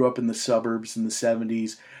you grew up in the suburbs in the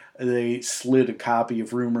 70s, they slid a copy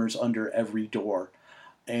of Rumors under every door.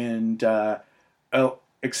 And,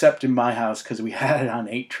 except in my house because we had it on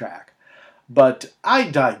 8-track. But I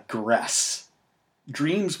digress.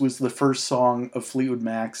 Dreams was the first song of Fleetwood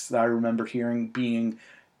Mac's that I remember hearing, being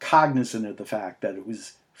cognizant of the fact that it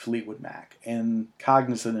was Fleetwood Mac. And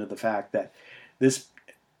cognizant of the fact that this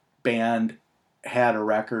band had a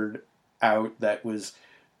record out that was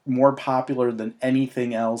more popular than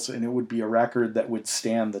anything else, and it would be a record that would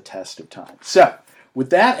stand the test of time. So, with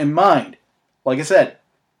that in mind, like I said,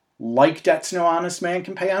 like Debt's No Honest Man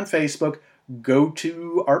Can Pay on Facebook, go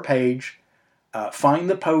to our page, find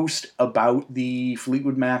the post about the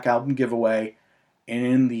Fleetwood Mac album giveaway, and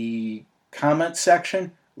in the comment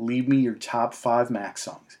section, leave me your top 5 Mac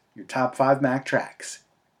songs, your top 5 Mac tracks.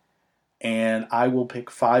 And I will pick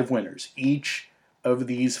 5 winners. Each of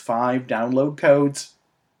these 5 download codes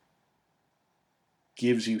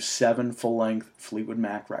gives you 7 full-length Fleetwood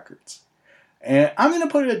Mac records. And I'm going to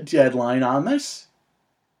put a deadline on this.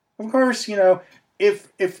 Of course, you know,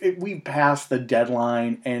 if we pass the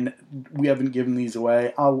deadline and we haven't given these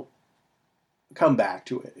away, I'll come back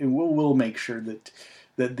to it. And we'll make sure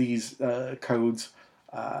that these codes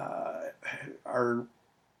are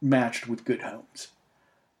matched with good homes.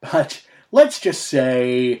 But let's just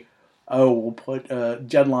say, we'll put a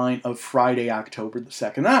deadline of Friday, October the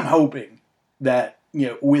 2nd. I'm hoping that, you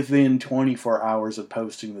know, within 24 hours of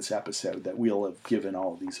posting this episode that we'll have given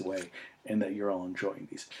all of these away and that you're all enjoying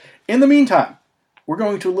these. In the meantime, we're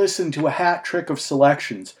going to listen to a hat trick of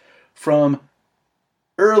selections from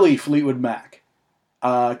early Fleetwood Mac.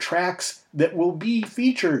 Tracks that will be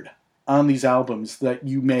featured on these albums that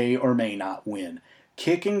you may or may not win.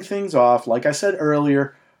 Kicking things off, like I said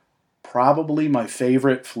earlier, probably my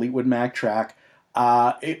favorite Fleetwood Mac track.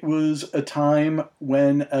 It was a time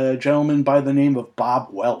when a gentleman by the name of Bob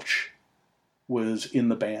Welch was in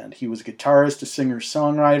the band. He was a guitarist, a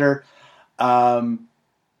singer-songwriter.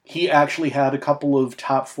 He actually had a couple of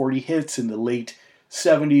top 40 hits in the late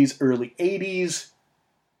 70s, early 80s.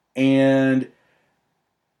 And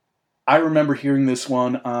I remember hearing this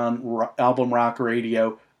one on Album Rock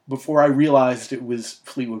Radio before I realized it was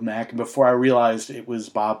Fleetwood Mac and before I realized it was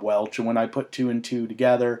Bob Welch. And when I put 2 and 2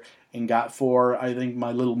 together and got 4, I think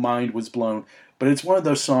my little mind was blown. But it's one of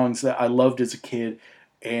those songs that I loved as a kid,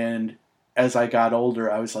 and as I got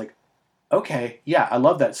older, I was like, okay, yeah, I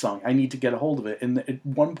love that song. I need to get a hold of it. And at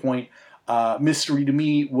one point, Mystery to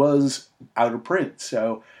Me was out of print,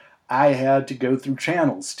 so I had to go through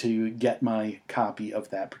channels to get my copy of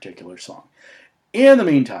that particular song. In the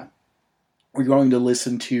meantime, we're going to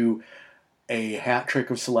listen to a hat trick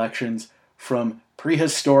of selections from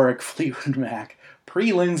prehistoric Fleetwood Mac,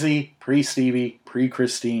 pre-Lindsay, pre-Stevie,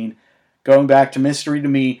 pre-Christine, going back to Mystery to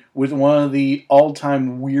Me with one of the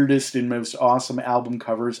all-time weirdest and most awesome album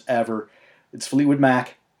covers ever. It's Fleetwood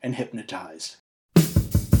Mac and Hypnotized.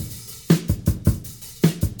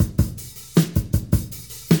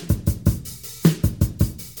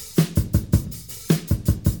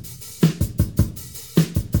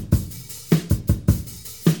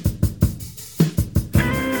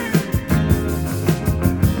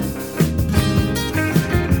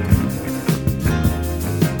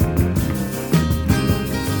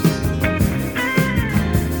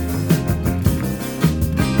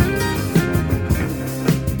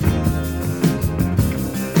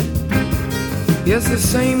 Yes, the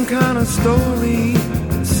same kind of story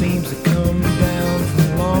that seems to come down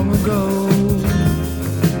from long ago.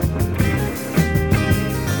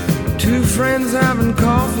 2 friends having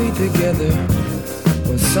coffee together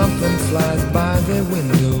when something flies by their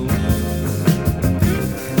window.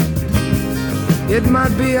 It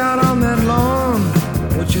might be out on that lawn,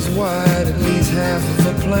 which is wide, at least half of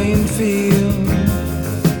a playing field.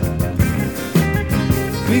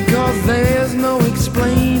 Because there's no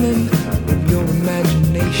explaining what your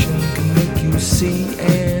imagination can make you see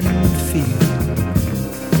and feel.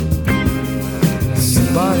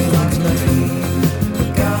 Your body likes nothing, you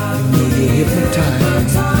know you're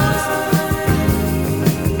hypnotized.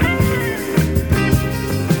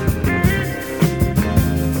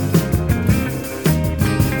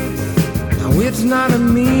 Now it's not a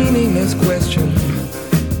meaningless question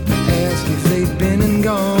to ask if they've been and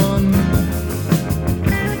gone.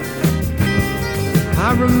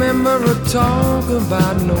 I remember a talk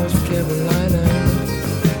about North Carolina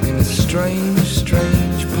in a strange,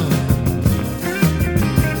 strange poem.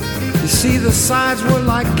 You see, the sides were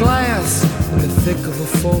like glass in the thick of a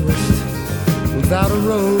forest without a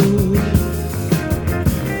road.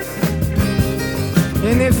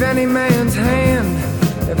 And if any man's hand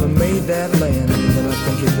ever made that land, then I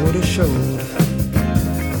think it would have showed.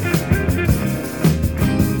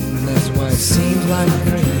 And that's why it seems like a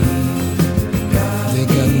dream. They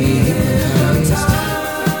got me hypnotized.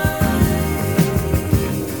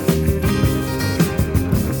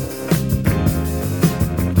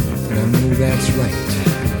 And I know that's right.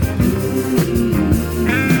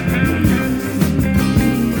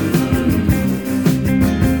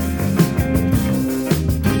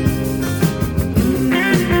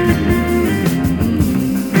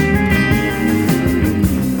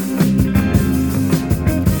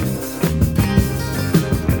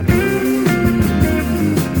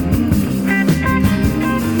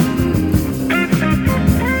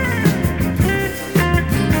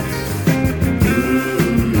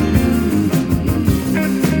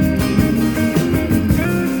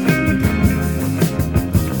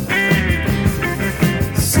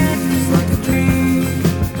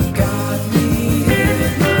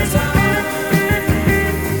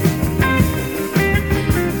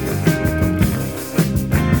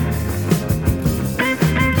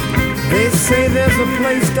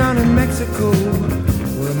 place down in Mexico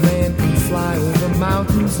where a man can fly over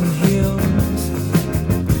mountains and hills.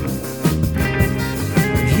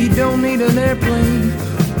 He don't need an airplane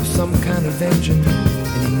or some kind of engine,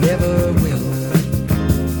 and he never will.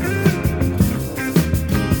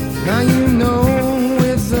 Now you know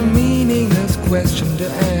it's a meaningless question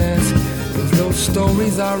to ask, 'cause those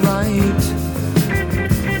stories are right.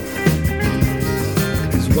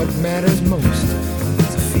 'Cause what matters most is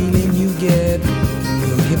the feeling you get when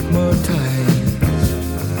you're hypnotized.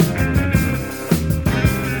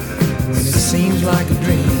 When it seems like a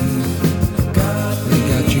dream, they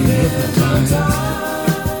got you hypnotized.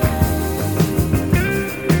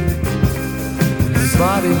 When your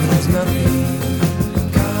body means nothing,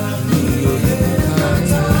 you're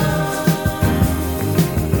hypnotized.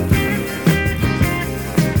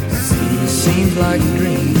 It seems like a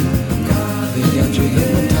dream, they got you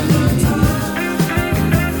hypnotized.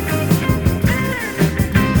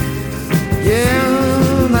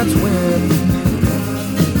 Yeah, that's when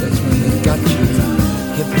they got you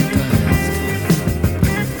hypnotized.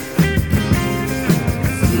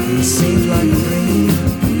 It seems like a dream.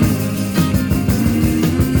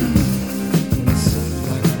 It seems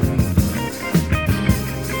like a dream.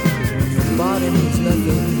 When your body means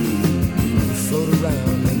nothing, you float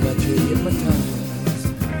around and got you hypnotized.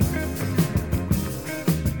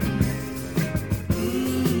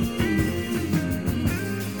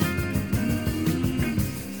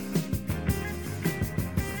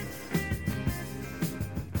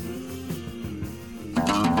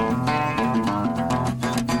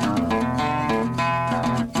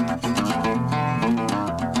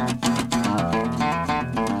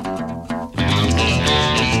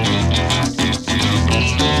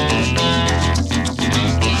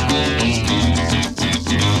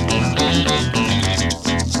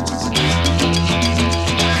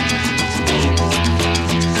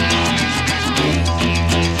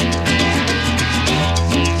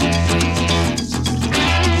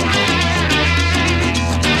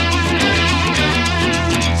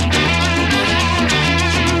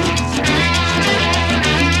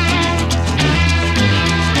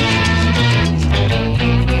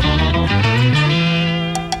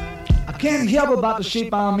 About the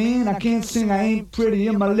shape I'm in, I can't sing, I ain't pretty,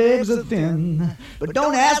 and my legs are thin. But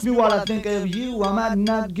don't ask me what I think of you, I might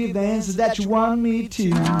not give the answers that you want me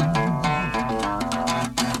to.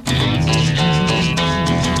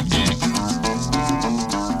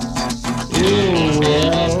 Oh,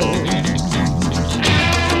 well.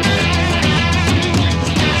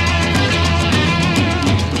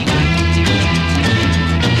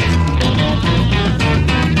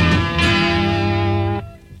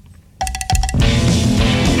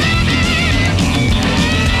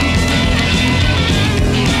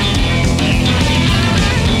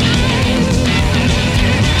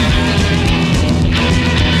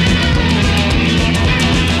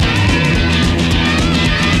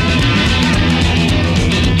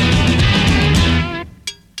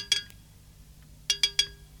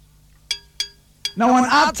 Now when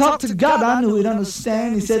I talk to God, I knew he'd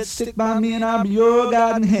understand. He said, stick by me and I'll be your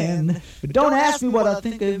guiding hand. But don't ask me what I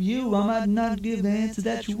think of you, I might not give the answer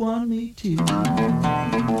that you want me to.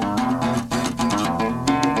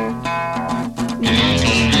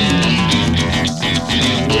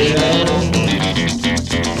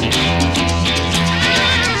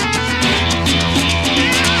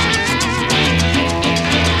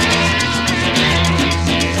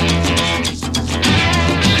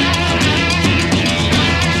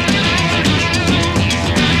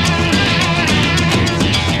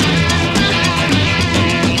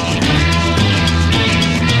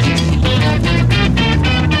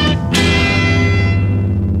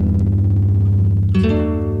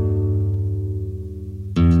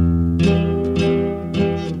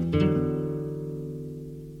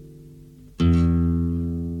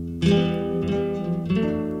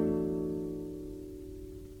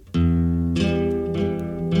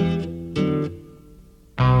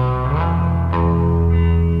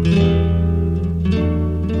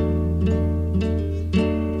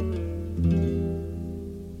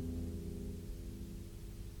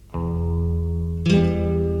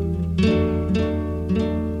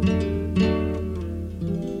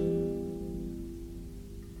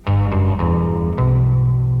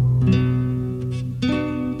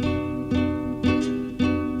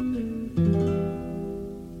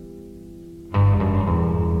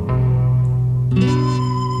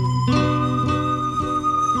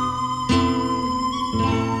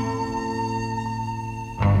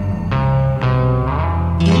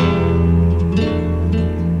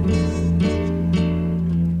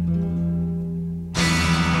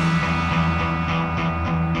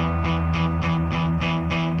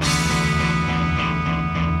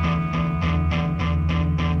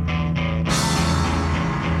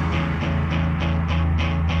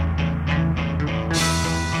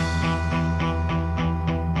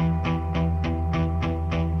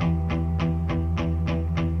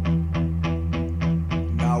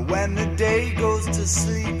 when the day goes to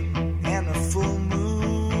sleep and the full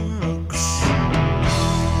moon looks.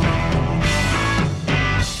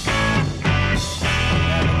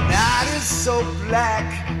 And the night is so black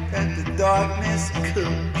that the darkness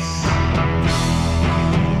cooks.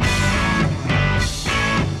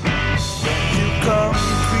 Then you come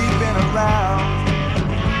creeping around,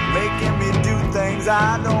 making me do things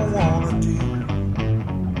I don't wanna do.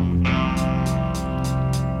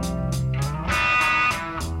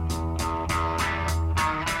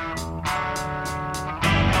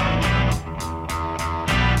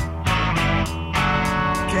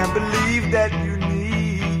 Can't believe that you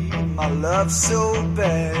need my love so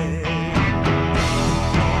bad.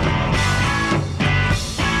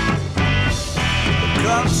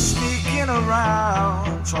 Come sneaking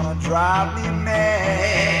around, trying to drive me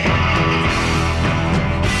mad.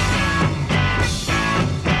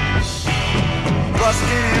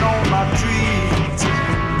 Busting in on my dreams,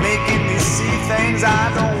 making me see things I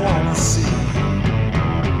don't wanna see.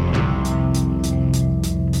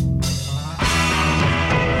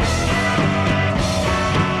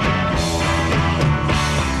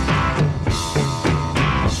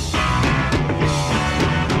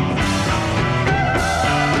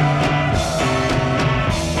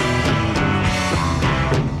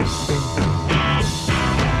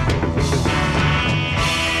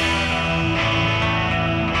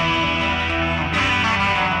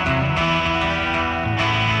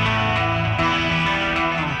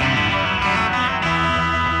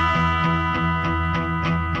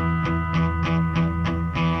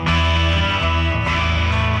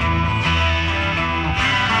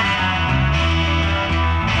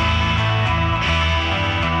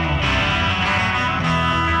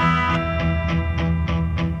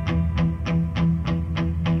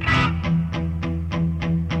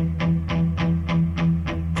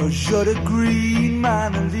 You're the green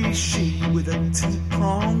Mona Lisa with a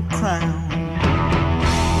two-pronged crown.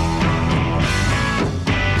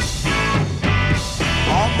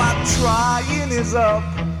 All my trying is up,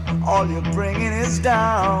 all you're bringing is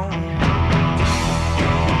down.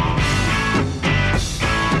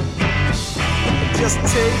 Just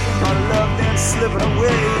taking my love then slipping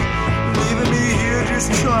away, leaving me here just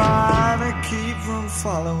trying to keep from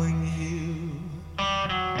following you.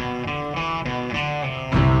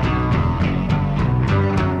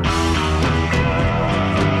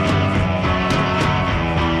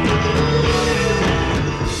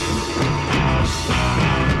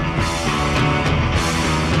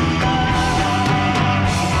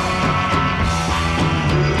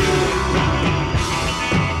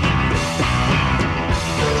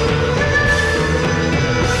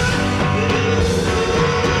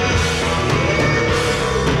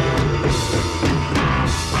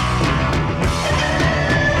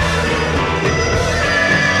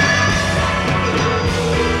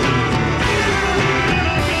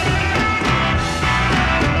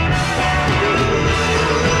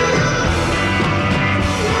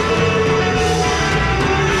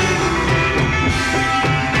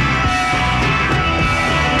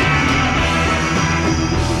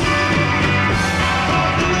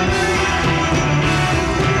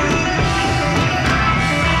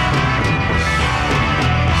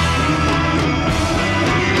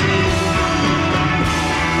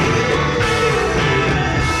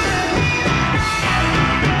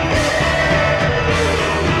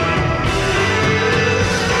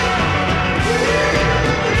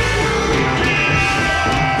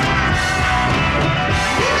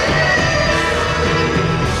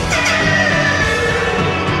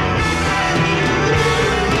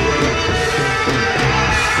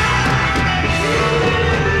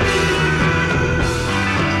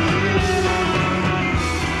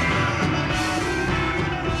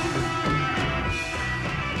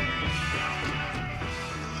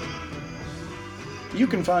 You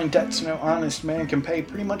can find Debts No Honest Man Can Pay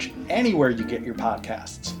pretty much anywhere you get your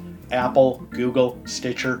podcasts. Apple, Google,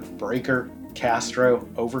 Stitcher, Breaker, Castro,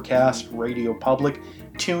 Overcast, Radio Public,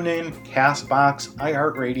 TuneIn, CastBox,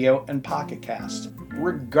 iHeartRadio, and Pocket Cast.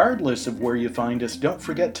 Regardless of where you find us, don't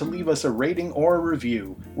forget to leave us a rating or a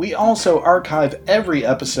review. We also archive every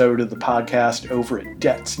episode of the podcast over at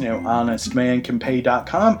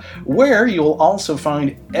debtsnohonestmancanpay.com, where you'll also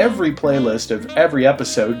find every playlist of every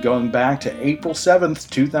episode going back to April 7th,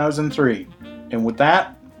 2003. And with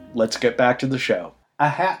that, let's get back to the show. A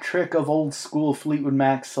hat trick of old school Fleetwood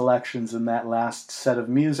Mac selections in that last set of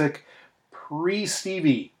music.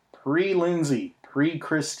 Pre-Stevie, pre-Lindsay,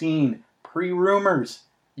 pre-Christine, pre-Rumors,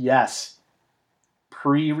 yes,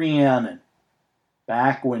 pre-Rhiannon.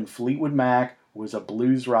 Back when Fleetwood Mac was a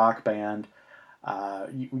blues rock band,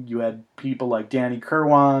 You had people like Danny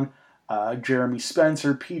Kirwan, Jeremy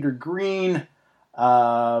Spencer, Peter Green,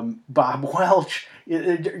 Bob Welch.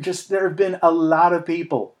 There have been a lot of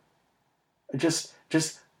people. Just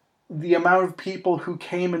the amount of people who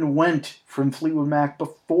came and went from Fleetwood Mac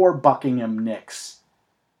before Buckingham Nicks.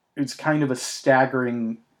 It's kind of a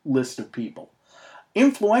staggering list of people.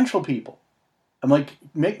 Influential people. I'm like,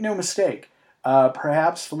 make no mistake.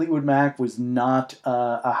 Perhaps Fleetwood Mac was not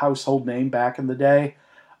a household name back in the day,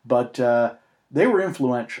 but they were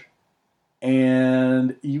influential.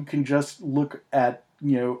 And you can just look at,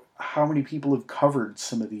 how many people have covered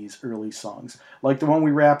some of these early songs. Like the one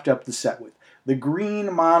we wrapped up the set with. The Green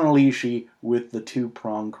Monalishi with the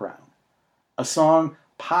Two-Prong Crown. A song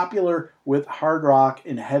popular with hard rock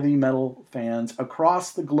and heavy metal fans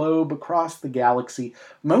across the globe, across the galaxy,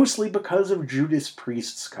 mostly because of Judas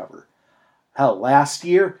Priest's cover. Hell, last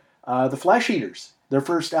year, the Flesh Eaters, their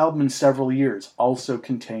first album in several years, also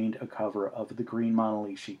contained a cover of The Green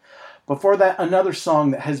Monalishi. Before that, another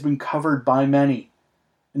song that has been covered by many.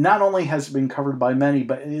 Not only has it been covered by many,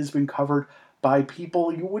 but it has been covered by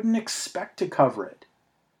people you wouldn't expect to cover it.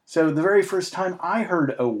 So the very first time I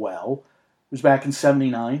heard Oh Well was back in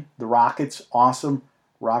 '79. The Rockets, awesome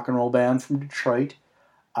rock and roll band from Detroit.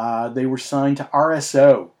 They were signed to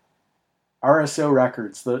RSO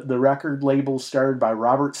Records, the record label started by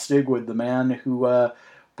Robert Stigwood, the man who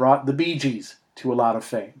brought the Bee Gees to a lot of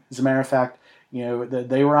fame. As a matter of fact,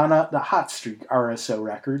 they were on the hot streak, RSO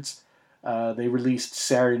Records. They released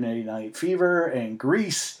Saturday Night Fever and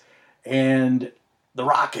Grease, and the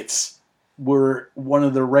Rockets were one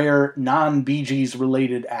of the rare non-Bee Gees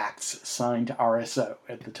related acts signed to RSO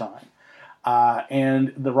at the time.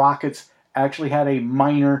 And the Rockets actually had a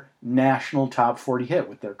minor national top 40 hit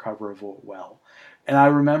with their cover of Oh Well. And I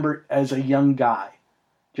remember as a young guy,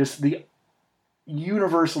 just the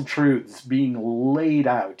universal truths being laid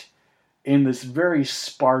out in this very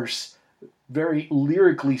sparse, very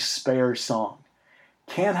lyrically spare song.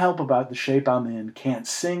 Can't help about the shape I'm in, can't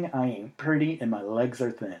sing, I ain't pretty, and my legs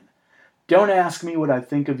are thin. Don't ask me what I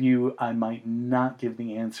think of you, I might not give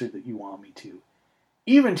the answer that you want me to.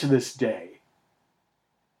 Even to this day,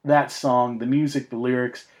 that song, the music, the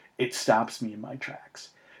lyrics, it stops me in my tracks.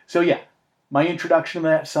 So yeah, my introduction to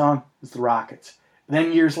that song was the Rockets.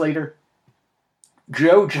 Then years later,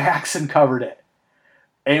 Joe Jackson covered it.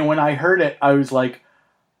 And when I heard it, I was like,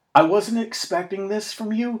 I wasn't expecting this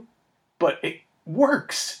from you, but it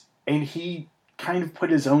works. And he kind of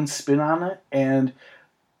put his own spin on it. And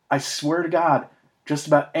I swear to God, just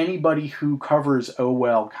about anybody who covers Oh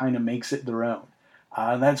Well kind of makes it their own.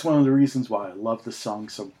 That's one of the reasons why I love the song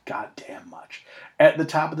so goddamn much. At the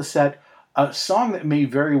top of the set, a song that may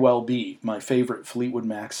very well be my favorite Fleetwood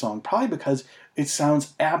Mac song, probably because it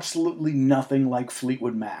sounds absolutely nothing like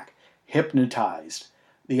Fleetwood Mac. Hypnotized.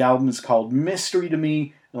 The album is called Mystery to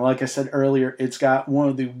Me, and like I said earlier, it's got one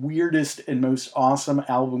of the weirdest and most awesome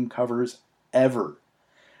album covers ever.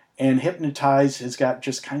 And Hypnotized has got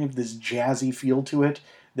just kind of this jazzy feel to it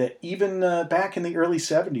that even back in the early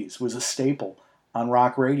 70s was a staple on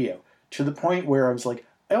rock radio, to the point where I was like,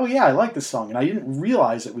 oh yeah, I like this song, and I didn't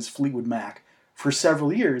realize it was Fleetwood Mac for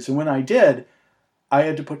several years, and when I did, I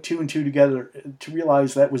had to put two and two together to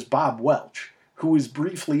realize that was Bob Welch, who was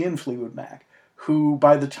briefly in Fleetwood Mac, who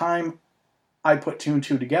by the time I put two and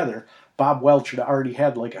two together, Bob Welch had already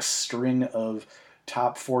had like a string of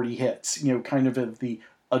top 40 hits, kind of the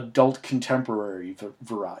adult contemporary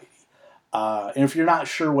variety. And if you're not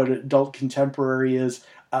sure what adult contemporary is,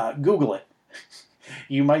 Google it.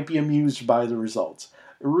 You might be amused by the results.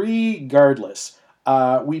 Regardless,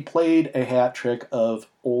 we played a hat trick of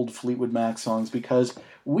old Fleetwood Mac songs because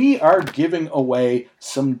we are giving away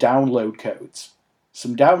some download codes.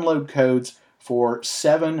 Some download codes for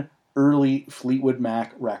 7 early Fleetwood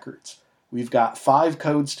Mac records. We've got 5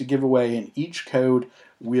 codes to give away, and each code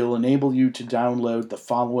will enable you to download the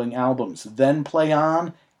following albums: Then Play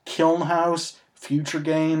On, Kiln House, Future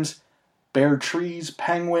Games, Bare Trees,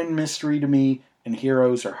 Penguin, Mystery to Me, and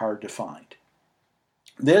Heroes Are Hard to Find.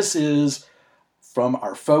 This is from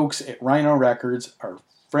our folks at Rhino Records. Our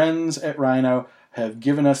friends at Rhino have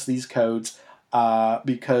given us these codes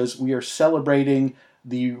because we are celebrating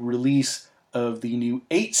the release of the new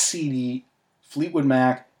 8-CD Fleetwood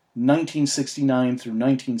Mac 1969 through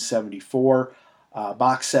 1974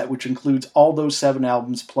 box set, which includes all those 7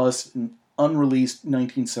 albums plus an unreleased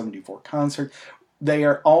 1974 concert. They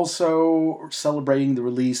are also celebrating the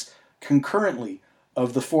release concurrently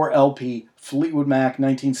of the 4 LP Fleetwood Mac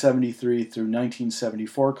 1973 through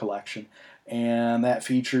 1974 collection, and that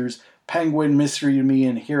features Penguin, Mystery to Me,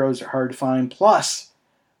 and Heroes Are Hard to Find, plus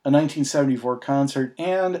a 1974 concert,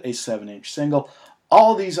 and a 7-inch single.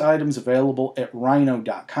 All these items available at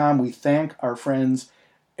Rhino.com. We thank our friends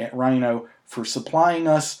at Rhino for supplying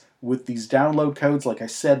us with these download codes. Like I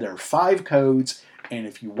said, there are 5 codes, and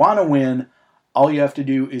if you want to win, all you have to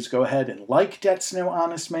do is go ahead and like Debts No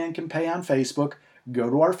Honest Man Can Pay on Facebook, go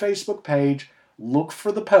to our Facebook page, look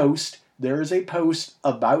for the post. There is a post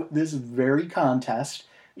about this very contest.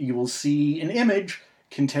 You will see an image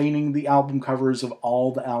containing the album covers of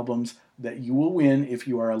all the albums that you will win if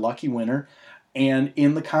you are a lucky winner. And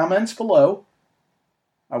in the comments below,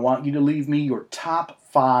 I want you to leave me your top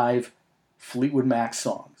 5 Fleetwood Mac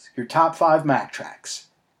songs, your top 5 Mac tracks.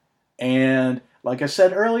 And like I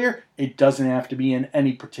said earlier, it doesn't have to be in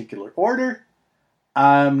any particular order.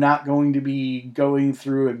 I'm not going to be going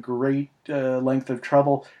through a great length of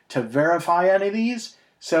trouble to verify any of these.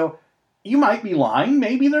 So you might be lying.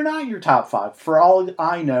 Maybe they're not your top 5. For all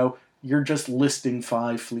I know, you're just listing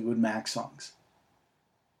 5 Fleetwood Mac songs.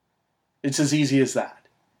 It's as easy as that.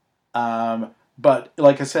 But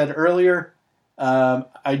like I said earlier,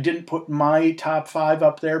 I didn't put my top 5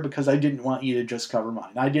 up there because I didn't want you to just cover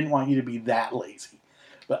mine. I didn't want you to be that lazy.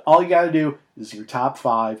 But all you got to do is your top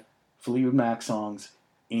 5 Fleetwood Mac songs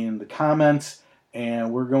in the comments.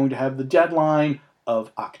 And we're going to have the deadline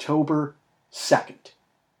of October 2nd.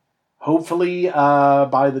 Hopefully,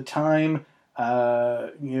 by the time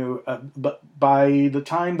by the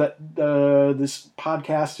time that this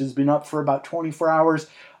podcast has been up for about 24 hours,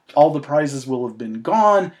 all the prizes will have been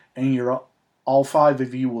gone, and all 5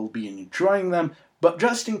 of you will be enjoying them. But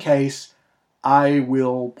just in case, I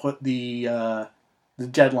will put the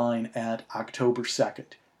deadline at October 2nd,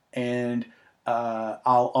 and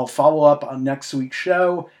I'll follow up on next week's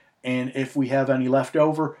show. And if we have any left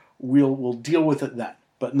over, we'll deal with it then.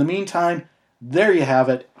 But in the meantime, there you have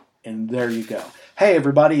it, and there you go. Hey,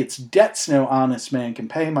 everybody, it's Debts No Honest Man Can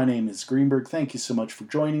Pay. My name is Greenberg. Thank you so much for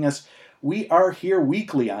joining us. We are here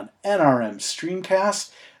weekly on NRM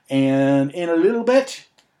Streamcast, and in a little bit,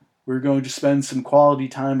 we're going to spend some quality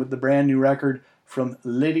time with the brand new record from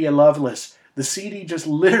Lydia Loveless. The CD just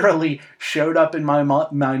literally showed up in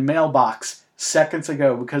my mailbox seconds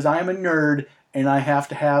ago because I'm a nerd, and I have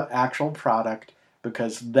to have actual product,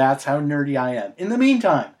 because that's how nerdy I am. In the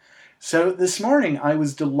meantime, so this morning I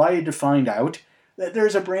was delighted to find out that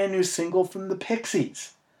there's a brand new single from the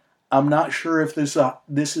Pixies. I'm not sure if this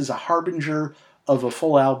is a harbinger of a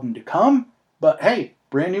full album to come, but hey,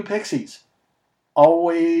 brand new Pixies.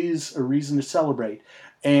 Always a reason to celebrate.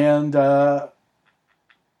 And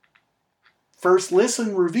first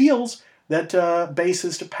listen reveals that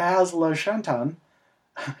bassist Paz LaChantan,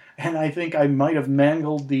 and I think I might have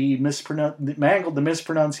mangled the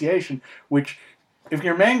mispronunciation, which, if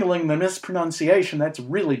you're mangling the mispronunciation, that's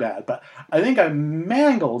really bad. But I think I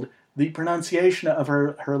mangled the pronunciation of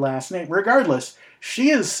her last name. Regardless, she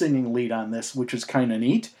is singing lead on this, which is kind of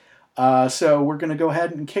neat. So we're going to go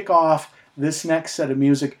ahead and kick off this next set of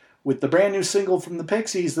music with the brand new single from the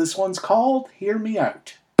Pixies. This one's called Hear Me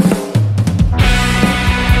Out.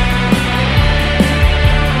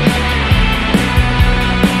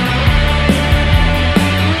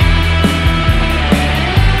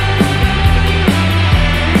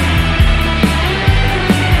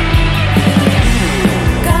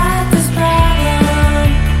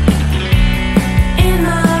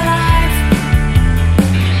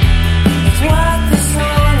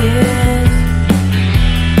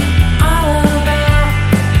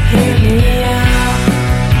 Hear me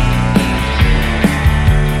out.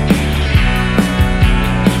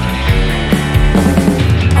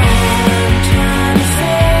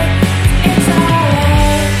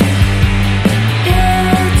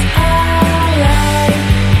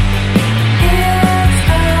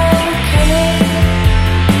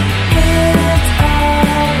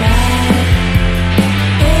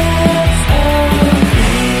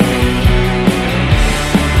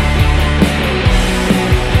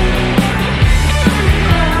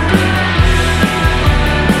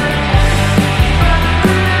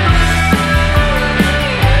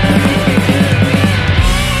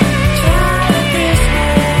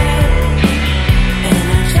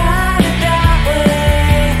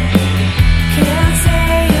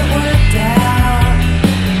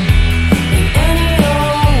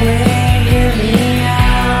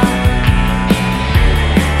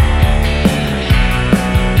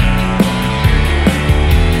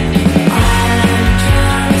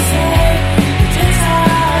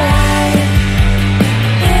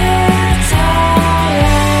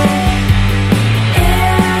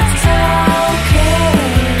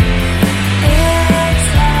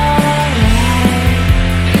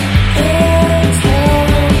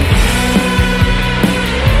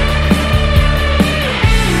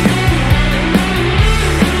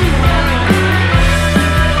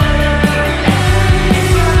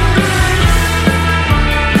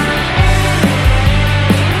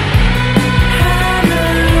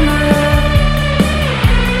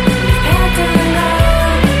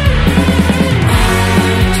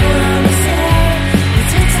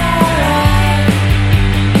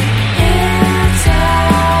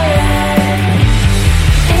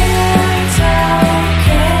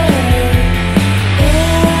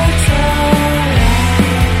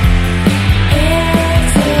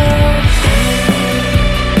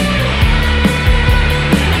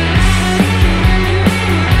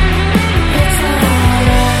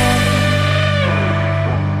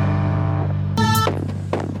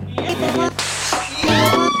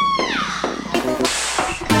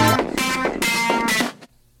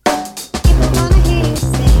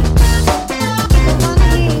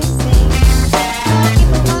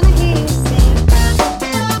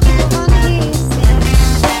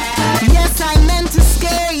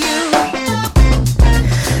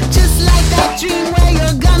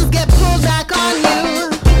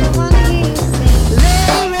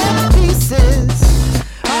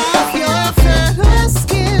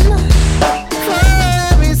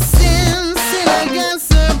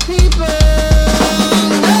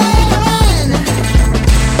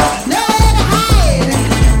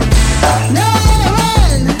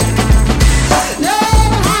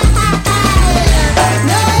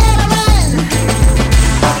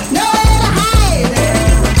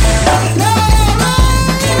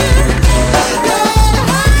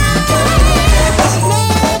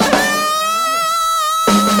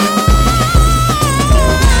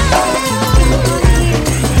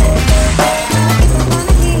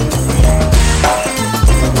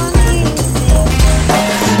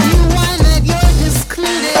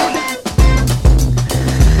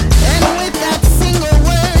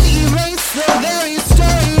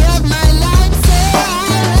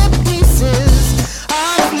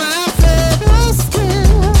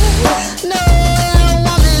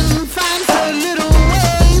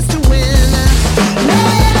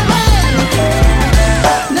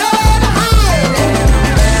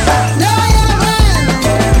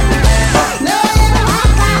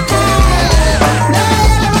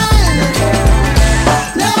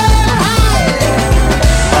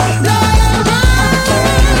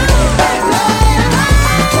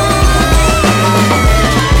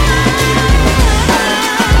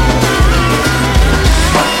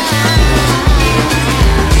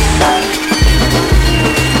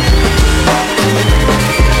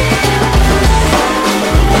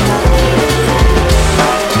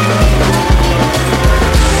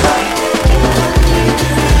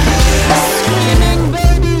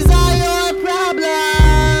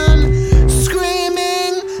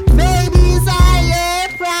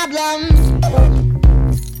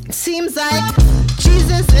 seems like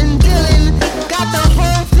Jesus and Dylan got the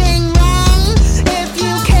whole thing wrong. If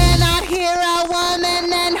you cannot hear a woman,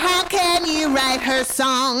 then how can you write her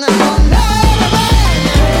song? Oh, no.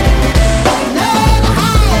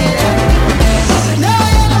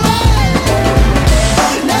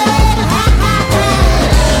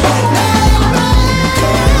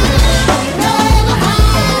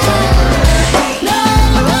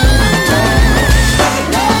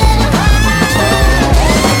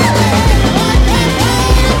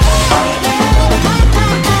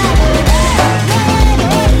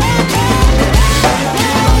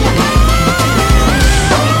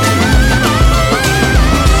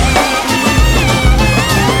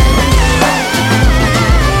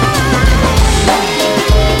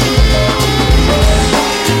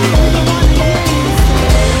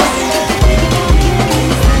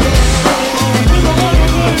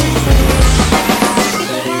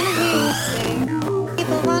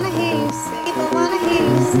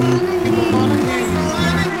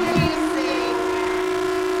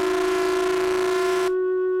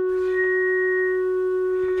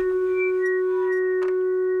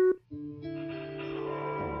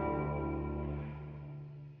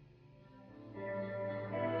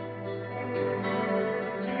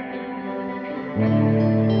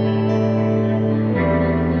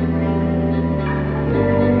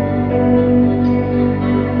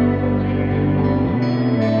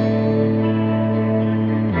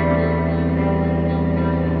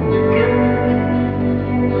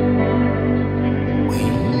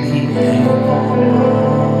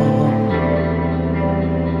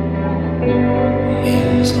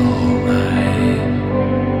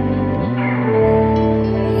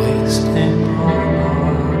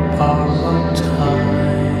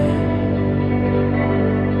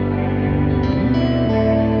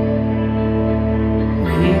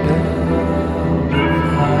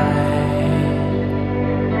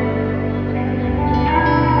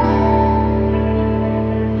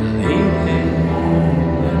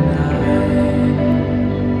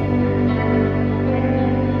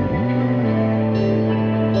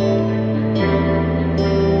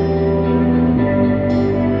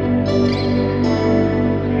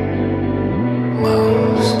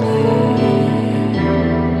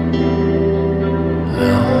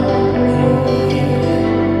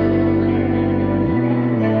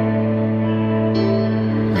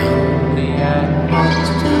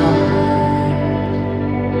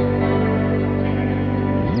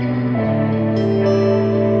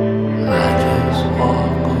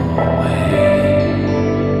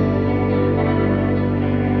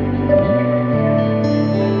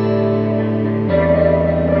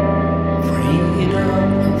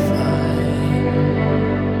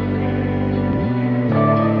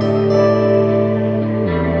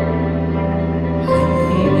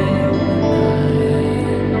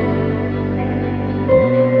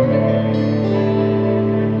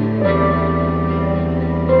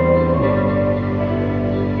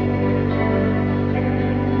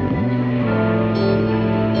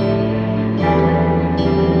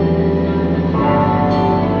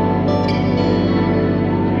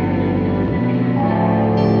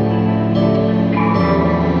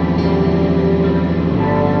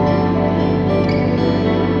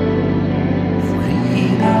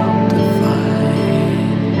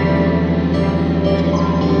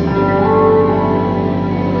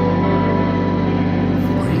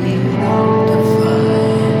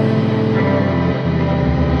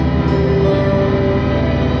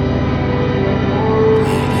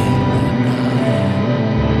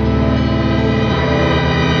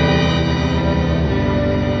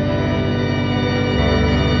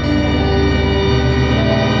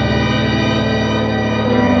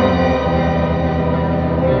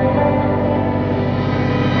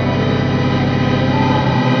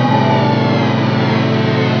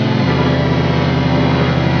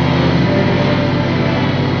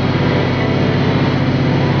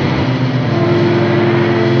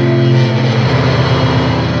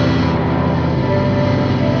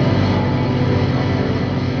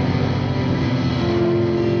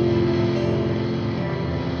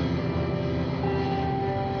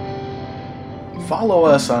 Follow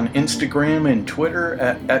us on Instagram and Twitter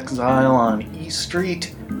at Exile on E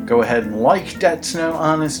Street. Go ahead and like Debt's No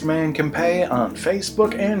Honest Man Can Pay on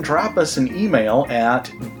Facebook and drop us an email at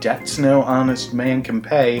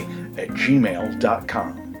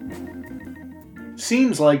debtsnohonestmancanpay@gmail.com.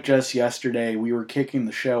 Seems like just yesterday we were kicking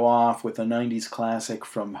the show off with a 90s classic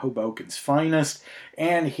from Hoboken's finest,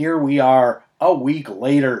 and here we are a week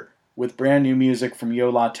later with brand new music from Yo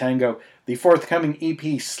La Tengo. The forthcoming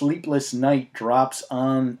EP Sleepless Night drops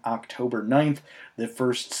on October 9th. The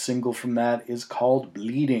first single from that is called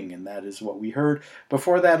Bleeding, and that is what we heard.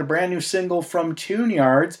 Before that, a brand new single from Tune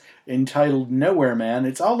Yards entitled Nowhere Man.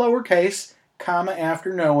 It's all lowercase, comma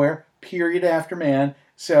after nowhere, period after man.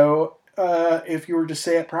 So if you were to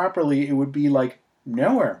say it properly, it would be like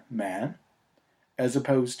Nowhere Man, as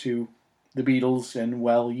opposed to the Beatles and,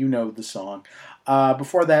 well, you know the song.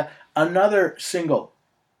 Before that, another single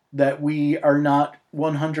that we are not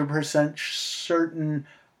 100% certain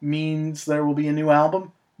means there will be a new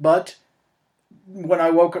album, but when I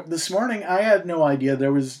woke up this morning, I had no idea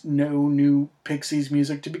there was no new Pixies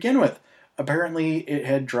music to begin with. Apparently, it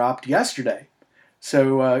had dropped yesterday.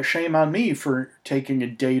 So shame on me for taking a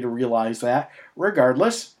day to realize that.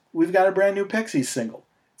 Regardless, we've got a brand new Pixies single.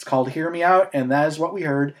 It's called Hear Me Out, and that is what we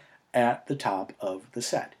heard at the top of the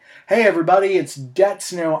set. Hey everybody, it's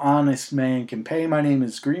Debts No Honest Man Can Pay. My name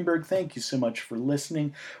is Greenberg. Thank you so much for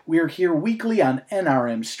listening. We are here weekly on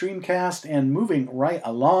NRM Streamcast, and moving right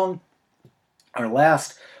along, our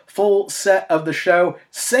last full set of the show,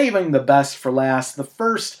 saving the best for last, the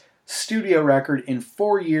first studio record in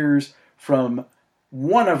 4 years from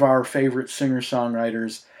one of our favorite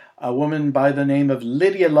singer-songwriters, a woman by the name of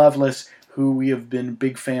Lydia Loveless, who we have been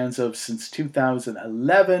big fans of since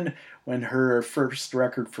 2011, when her first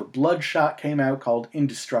record for Bloodshot came out called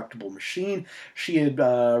Indestructible Machine. She had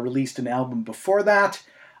released an album before that,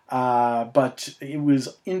 but it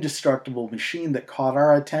was Indestructible Machine that caught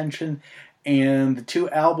our attention, and the two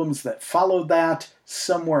albums that followed that,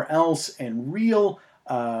 Somewhere Else and Real,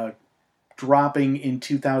 dropping in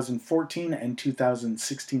 2014 and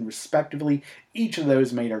 2016 respectively. Each of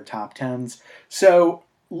those made our top 10s. So,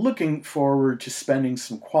 looking forward to spending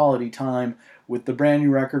some quality time with the brand new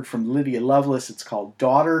record from Lydia Loveless. It's called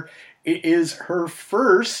Daughter. It is her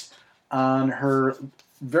first on her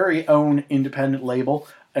very own independent label,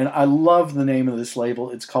 and I love the name of this label.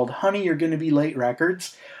 It's called Honey, You're Gonna Be Late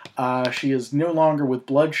Records. She is no longer with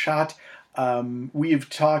Bloodshot. We've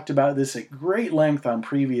talked about this at great length on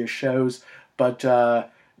previous shows, but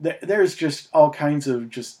there's just all kinds of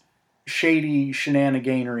just shady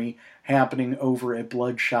shenaniganery happening over at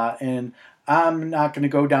Bloodshot, and I'm not going to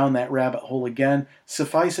go down that rabbit hole again.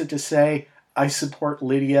 Suffice it to say, I support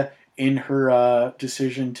Lydia in her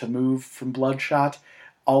decision to move from Bloodshot,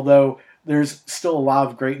 although there's still a lot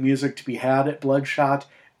of great music to be had at Bloodshot,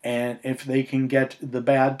 and if they can get the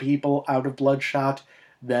bad people out of Bloodshot,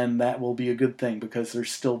 then that will be a good thing, because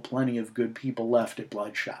there's still plenty of good people left at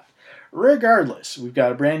Bloodshot. Regardless, we've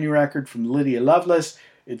got a brand new record from Lydia Loveless.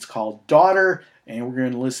 It's called Daughter, and we're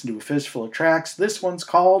going to listen to a fistful of tracks. This one's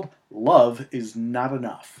called Love Is Not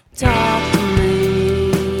Enough. Talk to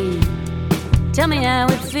me. Tell me how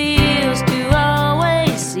it feels to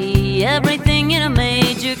always see everything in a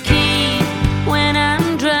major key when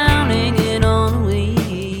I'm drowning in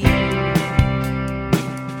ennui.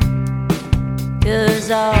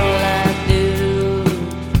 'Cause all I do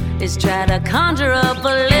is try to conjure up a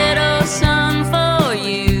little sun for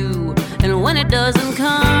you, and when it doesn't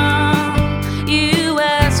come, you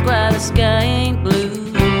ask why the sky ain't blue,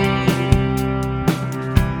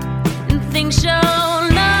 and things show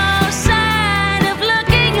no sign of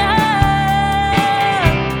looking up.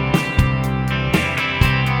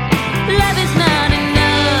 Love is not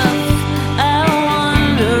enough. I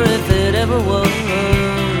wonder if it ever was.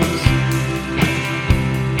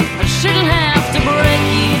 I shouldn't have to break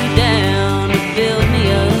you down to build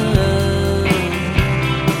me up.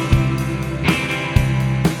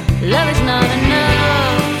 Love is not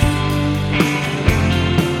enough.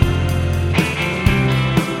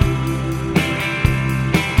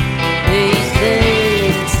 These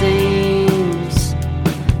days it seems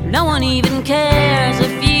no one even cares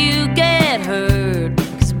if you get hurt,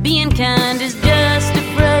 'cause being kind is just a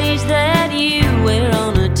phrase that you wear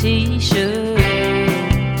on a t-shirt.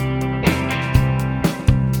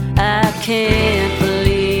 I can't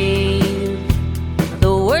believe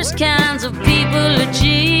the worst kinds of people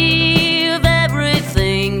achieve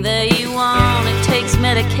everything they want. It takes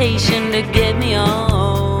medication to get me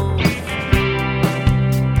off.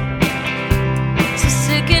 So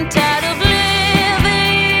sick and tired of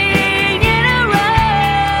living in a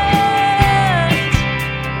rut.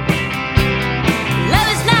 Love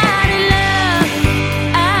is not enough.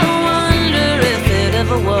 I wonder if it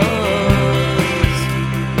ever was.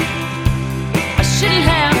 I shouldn't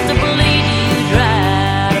have to bleed you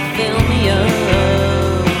dry to fill me up.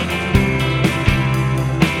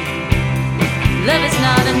 Love is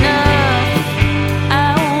not enough. I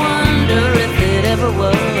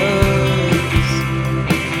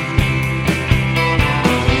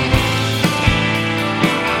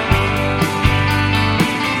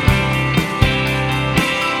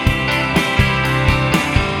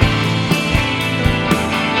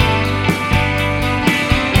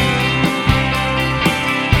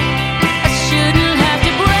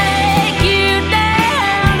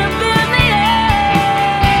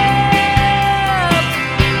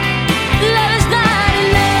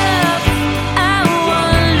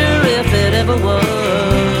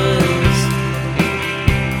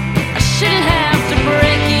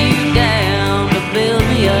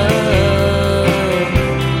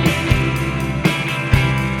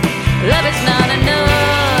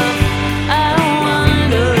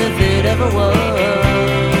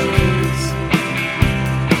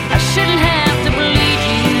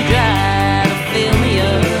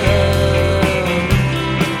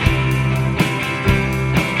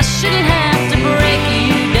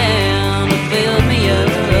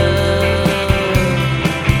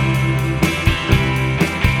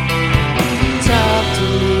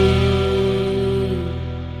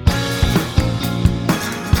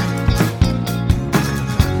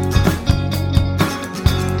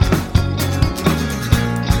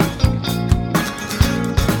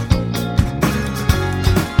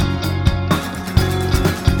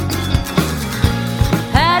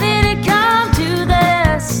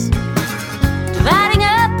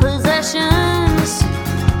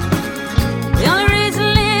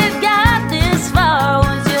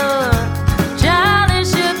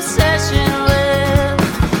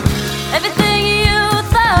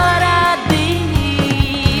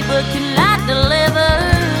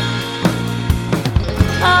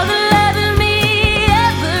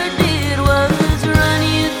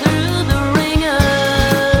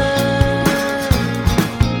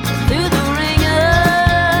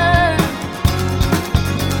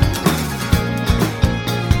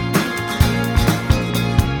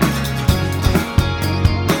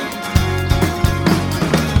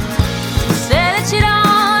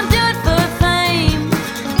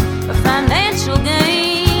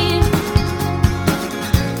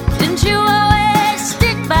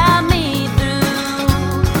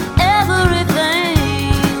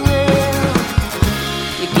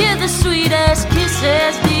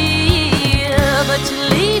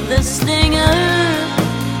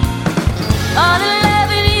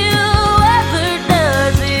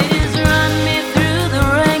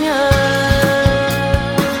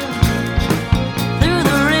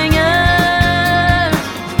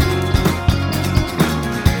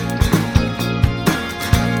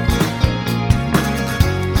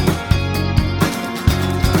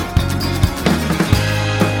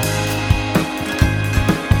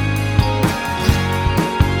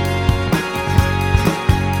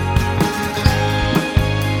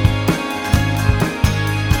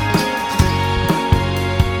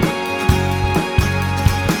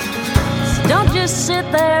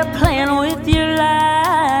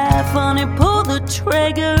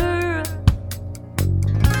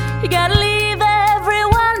You gotta leave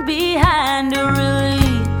everyone behind to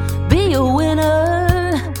really be a winner.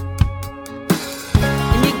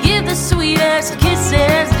 And you give the sweetest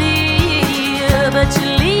kisses, dear, but you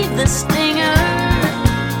leave the stinger.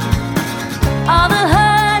 All the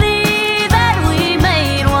honey that we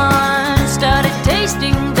made once started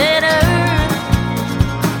tasting bitter.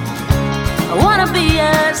 I wanna be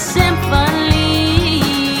a symphony,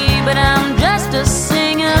 but I'm just a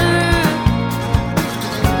singer.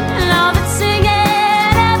 And all that singing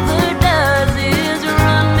ever does is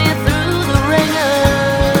run me through the ringer.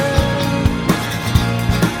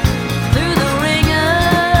 Through the ringer.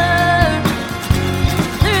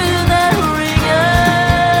 Through the ringer.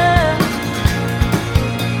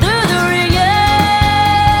 Through the ringer.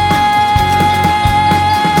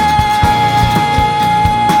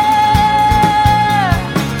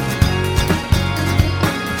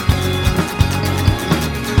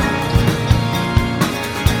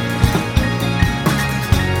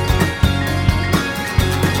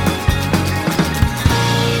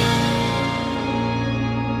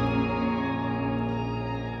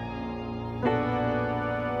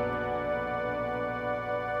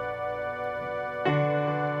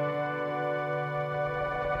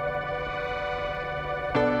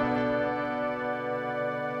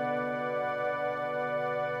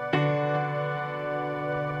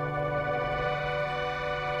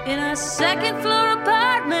 In a second floor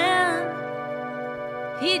apartment,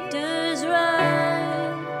 heaters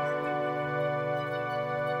rise.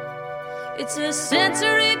 It's a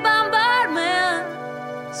sensory bombardment,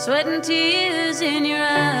 sweat and tears in your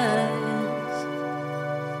eyes.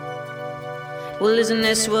 Well, isn't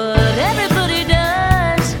this what everybody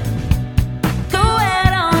does? Go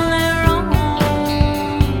out on their own.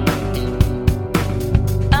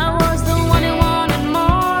 I was the one who wanted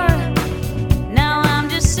more. Now I'm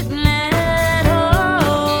just sitting at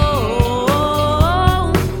home.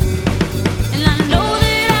 And I know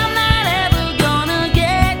that I'm not ever gonna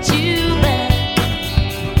get you back.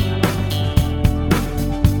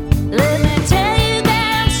 Let me tell you that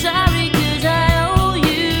I'm sorry, 'cause I owe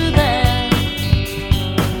you that.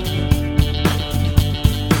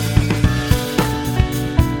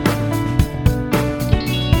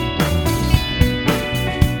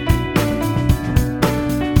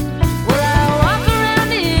 Well, I walk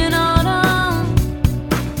around in autumn,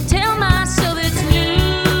 tell myself it's new,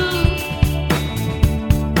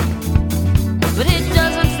 but it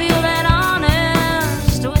doesn't feel that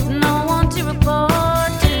honest with no one to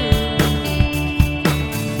report to.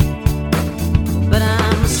 But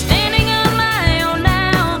I'm standing on my own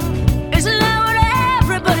now. Isn't that what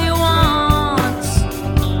everybody wants?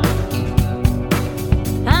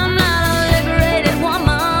 I'm not a liberated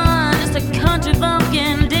woman, just a country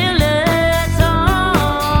bumpkin dilettante.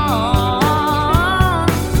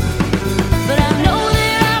 But I know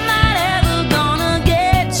that I'm not ever gonna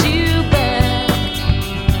get you back.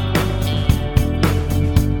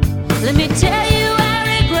 Let me tell you I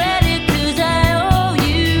regret it, 'cause I owe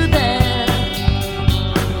you that.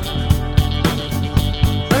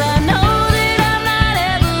 But I know that I'm not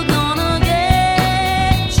ever gonna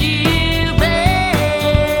get you back.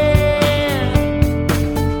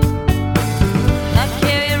 I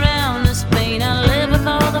carry around this pain, I live with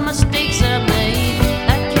all the mistakes I made.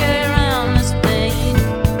 I carry around this pain.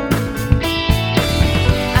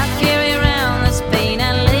 I carry around this pain,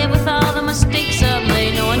 I live with all the mistakes I've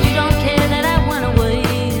made, knowing you don't care that I went away.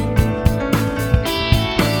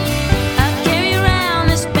 I carry around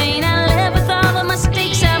this pain, I live with all the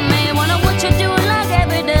mistakes I've made, wonder what you're doing like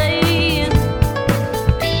every day.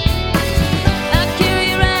 I carry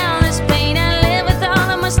around this pain, I live with all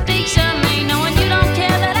the mistakes I made, knowing you don't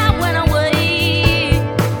care that I went away.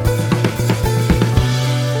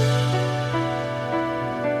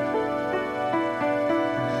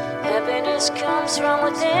 Happiness comes from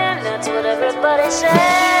within, that's what everybody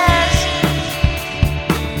says.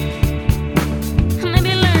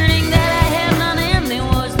 Maybe learning that I have none in me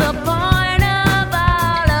was the point of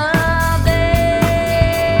all of this.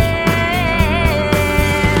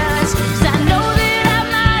 'Cause I know that I'm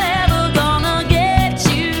not ever gonna get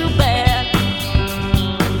you back.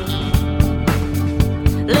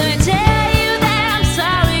 Let me tell you that I'm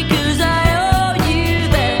sorry, 'cause I owe you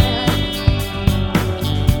that.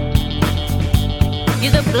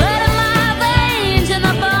 You're the blood of my veins and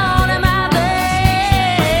the bone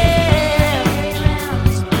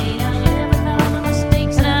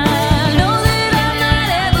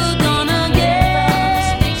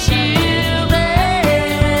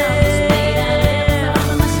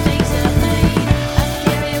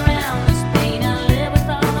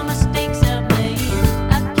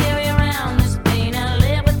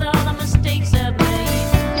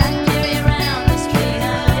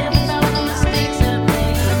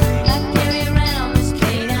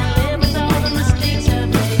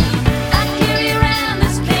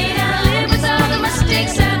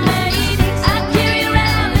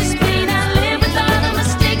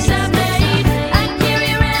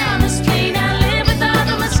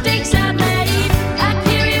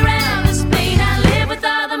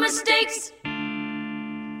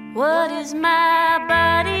What is my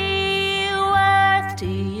body worth to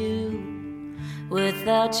you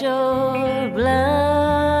without your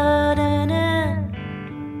blood in it?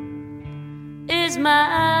 Is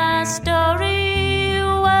my story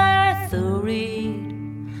worth a read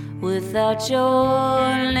without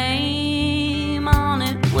your name on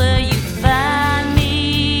it? Where you find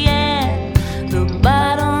me at the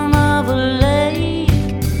bottom of a lake?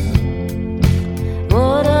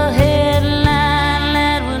 What a headline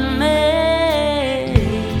that would make.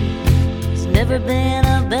 There's never been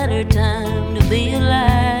a better time to be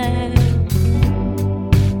alive.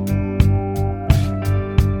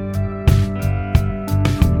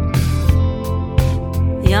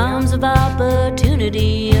 The arms of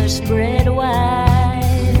opportunity are spread wide.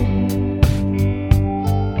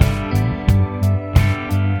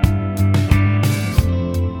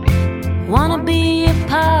 Wanna be a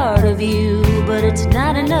part of you, but it's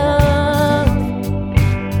not enough.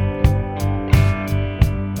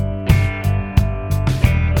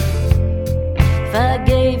 If I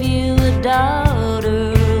gave you a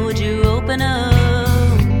daughter, would you open up?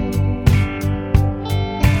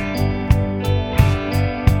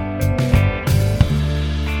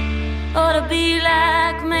 Or to be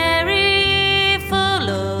like Mary, full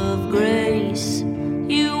of grace,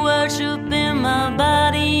 you worship in my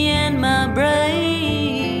body and my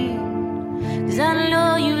brain. 'Cause I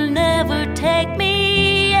know you'll never take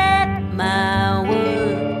me at my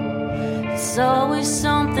word. It's always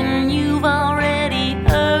something you've already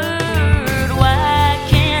heard. Why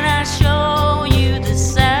can't I show you the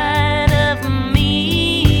side of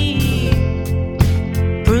me?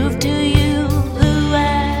 Prove to you who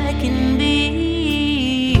I can be.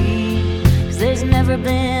 'Cause there's never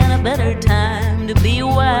been a better time to be a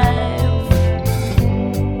wife.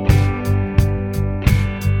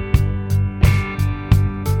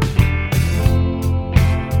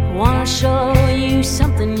 I wanna show you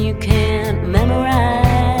something you can't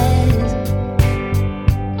memorize.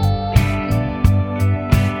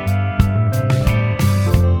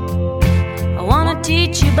 I wanna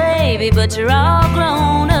teach you, baby, but you're all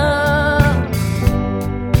grown up.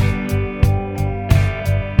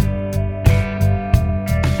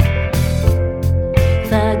 If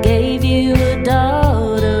I gave you a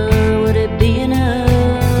daughter, would it be enough?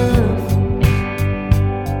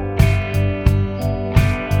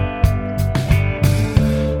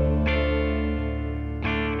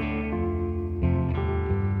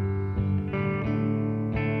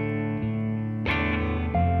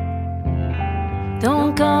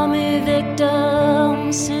 Don't call me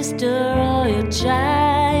victim, sister, or your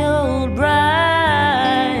child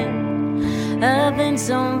bride. I've been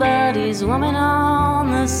somebody's woman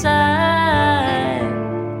on the side.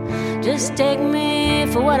 Just take me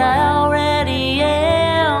for what I already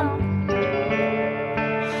am.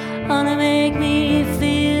 Wanna make me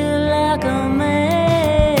feel like a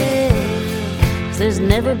man. 'Cause there's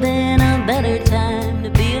never been a better time to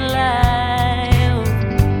be alive.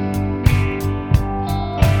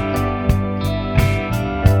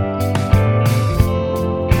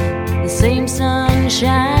 The same sun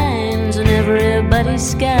shines in everybody's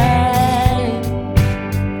sky.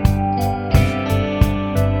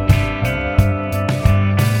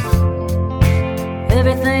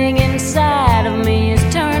 Everything inside of me is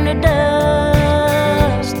turned to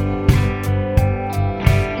dust.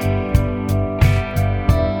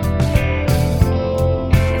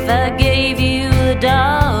 If I gave you a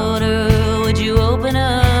daughter, would you open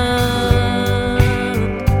up?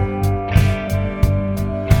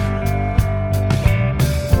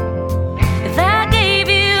 If I gave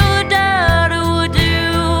you a daughter, would you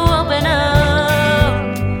open up?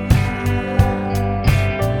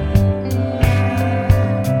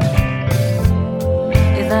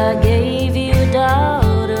 If I gave you a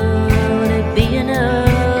daughter, would it be enough?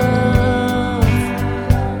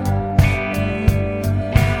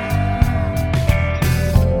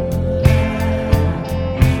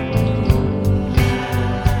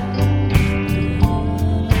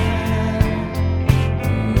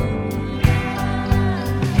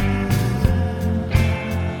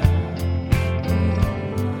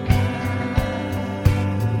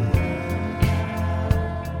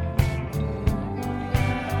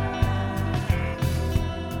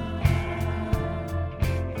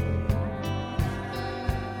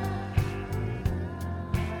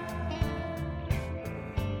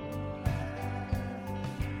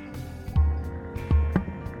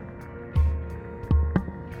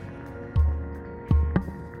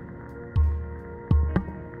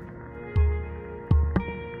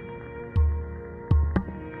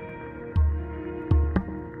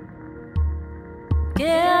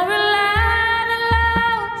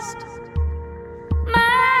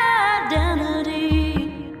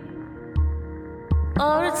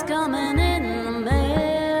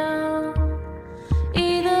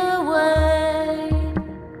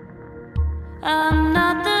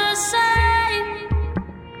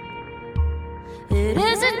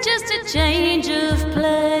 with just a change of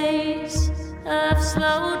place. I've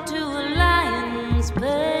slowed to a lion's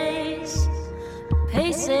pace,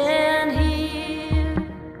 pacing here.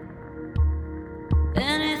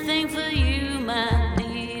 Anything for you, my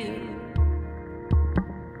dear.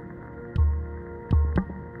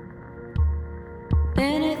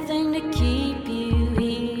 Anything to keep you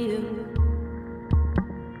here.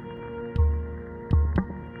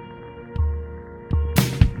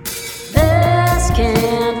 This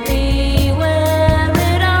can't be where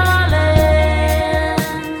it all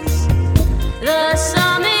ends. The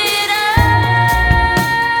summit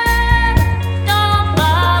don't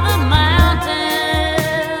bother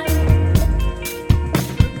mountain.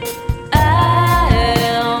 I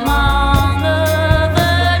am on the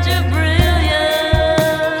verge of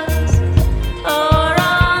brilliance, or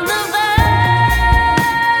on the verge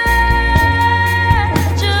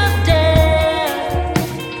of death.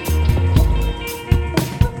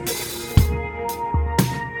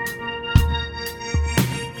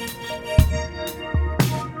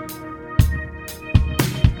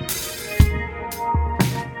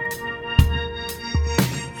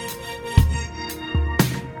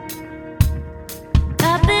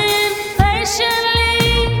 I've been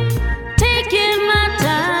patiently taking my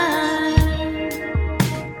time,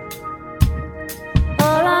 or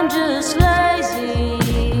I'm just lazy.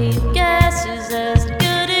 Guess is as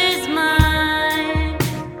good as mine.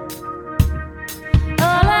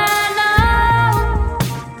 All I know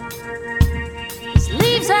is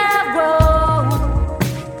leaves have grown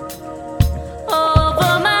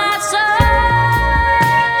over my soul.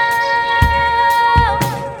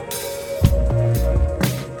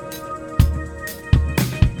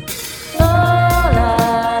 All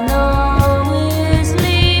I know is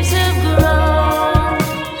leaves have grown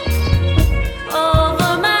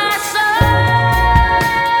over my soul.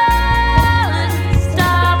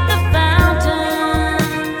 Stop the fountain.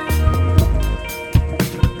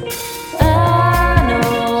 I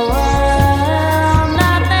know I'm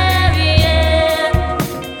not there yet.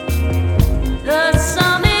 The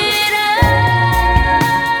summit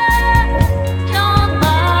don't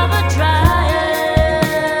bother trying.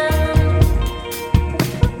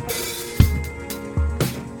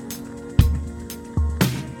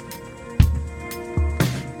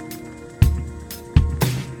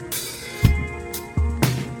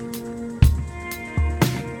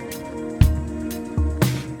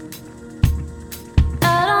 I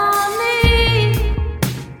don't need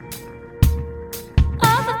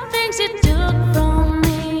all the things you took from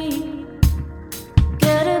me.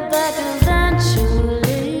 Get it back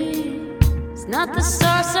eventually. It's not the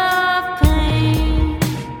source of pain,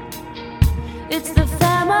 it's the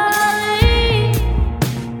family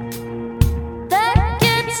that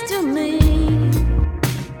gets to me.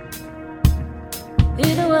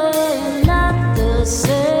 Either way, not the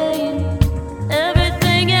same.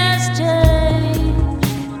 Everything has changed.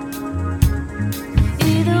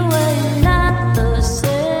 Either way, not the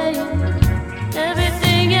same.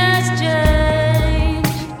 Everything has changed.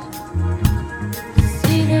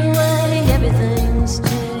 Either way, everything's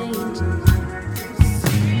changed.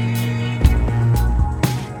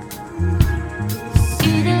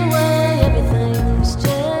 Either way, everything's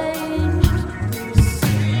changed.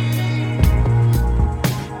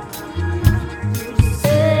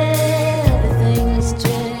 Everything's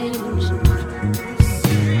changed.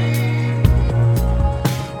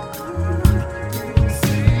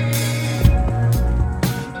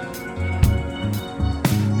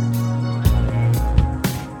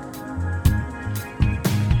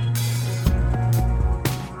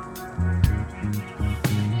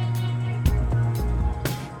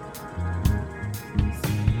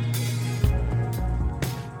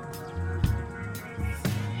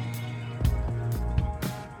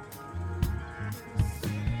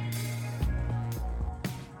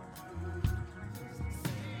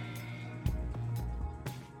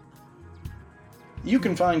 You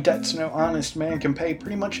can find Debt's No Honest Man Can Pay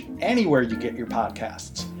pretty much anywhere you get your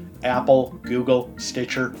podcasts. Apple, Google,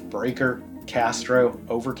 Stitcher, Breaker, Castro,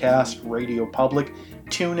 Overcast, Radio Public,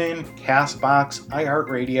 TuneIn, CastBox,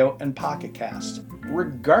 iHeartRadio, and Pocket Cast.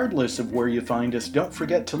 Regardless of where you find us, don't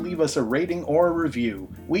forget to leave us a rating or a review.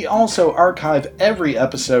 We also archive every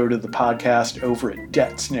episode of the podcast over at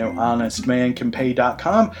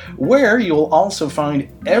debtsnohonestmancanpay.com, where you'll also find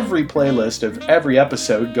every playlist of every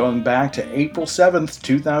episode going back to April 7th,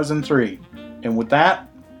 2003. And with that,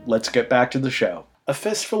 let's get back to the show. A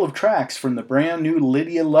fistful of tracks from the brand new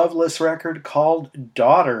Lydia Loveless record called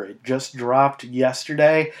Daughter. It just dropped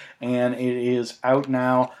yesterday, and it is out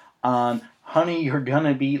now on Honey, You're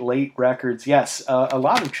Gonna Be Late Records. Yes, a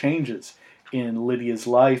lot of changes in Lydia's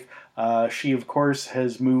life. She, of course,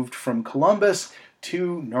 has moved from Columbus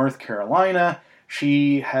to North Carolina.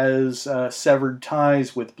 She has severed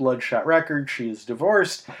ties with Bloodshot Records. She is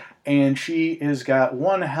divorced, and she has got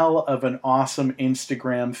one hell of an awesome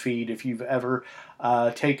Instagram feed. If you've ever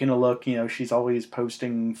taken a look, she's always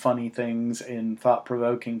posting funny things and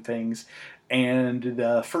thought-provoking things. And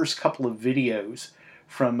the first couple of videos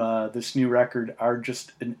from this new record are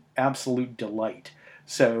just an absolute delight.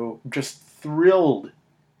 So just thrilled,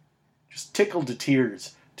 just tickled to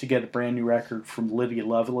tears to get a brand new record from Lydia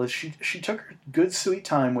Lovelace. She took her good sweet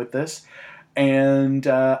time with this, and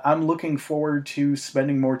I'm looking forward to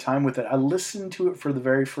spending more time with it. I listened to it for the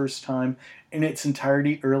very first time in its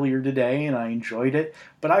entirety earlier today, and I enjoyed it,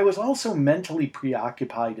 but I was also mentally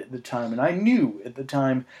preoccupied at the time, and I knew at the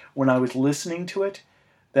time when I was listening to it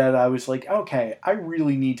that I was like, okay, I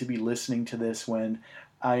really need to be listening to this when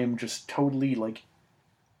I am just totally like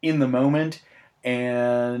in the moment.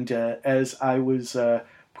 And as I was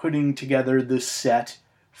putting together this set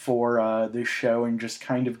for this show and just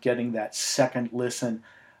kind of getting that second listen,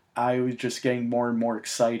 I was just getting more and more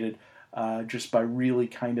excited just by really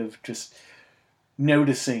kind of just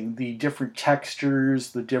noticing the different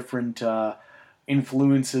textures, the different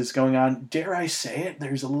influences going on. Dare I say it,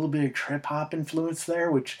 there's a little bit of trip-hop influence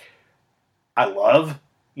there, which I love.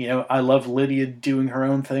 I love Lydia doing her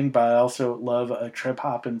own thing, but I also love a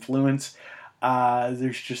trip-hop influence.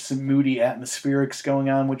 There's just some moody atmospherics going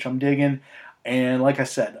on, which I'm digging. And like I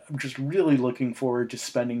said, I'm just really looking forward to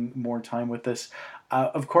spending more time with this.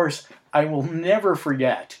 Of course, I will never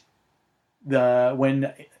forget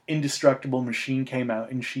when Indestructible Machine came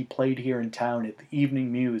out and she played here in town at the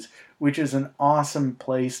Evening Muse, which is an awesome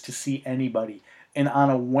place to see anybody. And on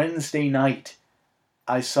a Wednesday night,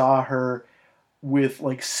 I saw her with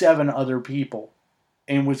like 7 other people.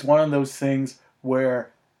 And it was one of those things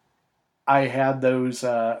where I had those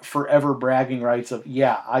forever bragging rights of,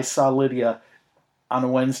 yeah, I saw Lydia on a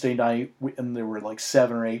Wednesday night and there were like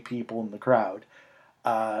 7 or 8 people in the crowd.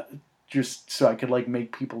 Just so I could like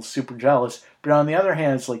make people super jealous. But on the other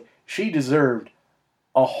hand, it's like she deserved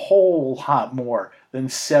a whole lot more than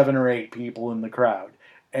 7 or 8 people in the crowd.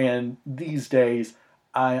 And these days,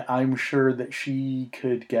 I'm sure that she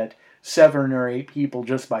could get 7 or 8 people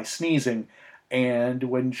just by sneezing. And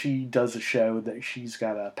when she does a show, that she's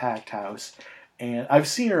got a packed house. And I've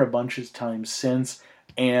seen her a bunch of times since,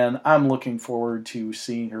 and I'm looking forward to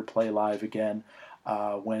seeing her play live again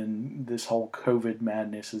when this whole COVID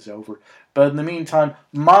madness is over. But in the meantime,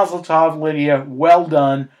 Mazel Tov, Lydia. Well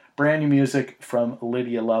done. Brand new music from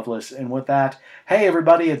Lydia Lovelace. And with that, hey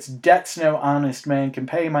everybody, it's Debts No Honest Man Can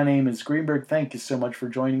Pay. My name is Greenberg. Thank you so much for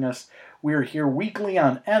joining us. We're here weekly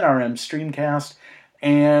on NRM Streamcast,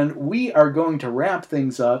 and we are going to wrap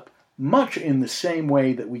things up much in the same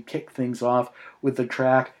way that we kick things off with a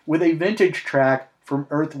vintage track from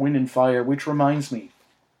Earth, Wind & Fire, which reminds me,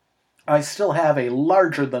 I still have a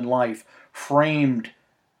larger-than-life framed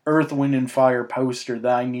Earth, Wind & Fire poster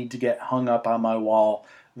that I need to get hung up on my wall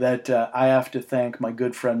that I have to thank my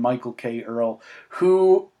good friend Michael K. Earl,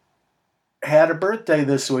 who had a birthday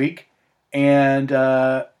this week. And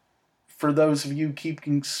for those of you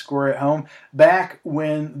keeping score at home, back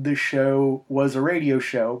when the show was a radio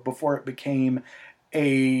show, before it became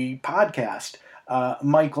a podcast,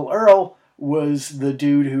 Michael Earl was the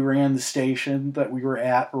dude who ran the station that we were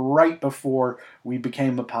at right before we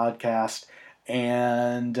became a podcast.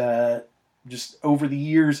 And just over the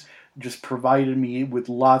years, just provided me with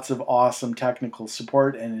lots of awesome technical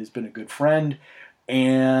support and has been a good friend.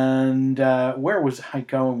 And where was I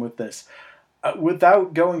going with this?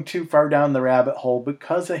 Without going too far down the rabbit hole,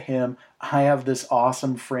 because of him, I have this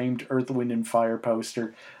awesome framed Earth, Wind & Fire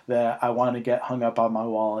poster that I want to get hung up on my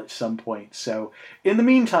wall at some point. So, in the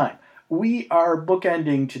meantime, we are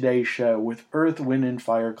bookending today's show with Earth, Wind &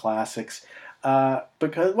 Fire classics.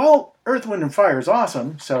 Because, well, Earth, Wind & Fire is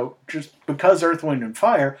awesome, so just because Earth, Wind &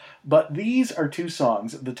 Fire, but these are 2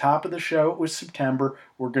 songs. At the top of the show, it was September.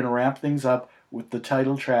 We're going to wrap things up with the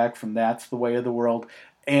title track from That's the Way of the World.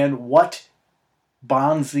 And what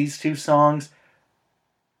bonds these 2 songs?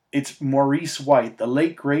 It's Maurice White, the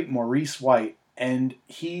late, great Maurice White, and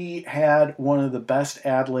he had one of the best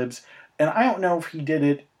ad-libs, and I don't know if he did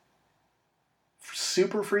it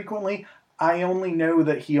super frequently. I only know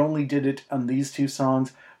that he only did it on these 2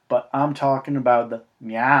 songs, but I'm talking about the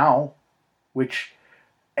meow, which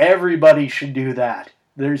everybody should do that.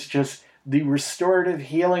 There's just the restorative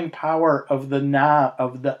healing power of the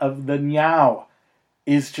meow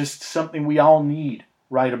is just something we all need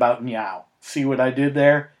right about meow. See what I did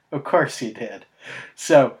there? Of course you did.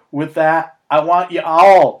 So with that, I want you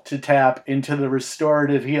all to tap into the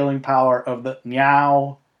restorative healing power of the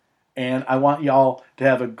meow. And I want you all to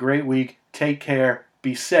have a great week. Take care.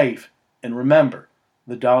 Be safe. And remember,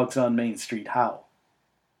 the dogs on Main Street howl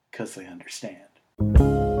because they understand.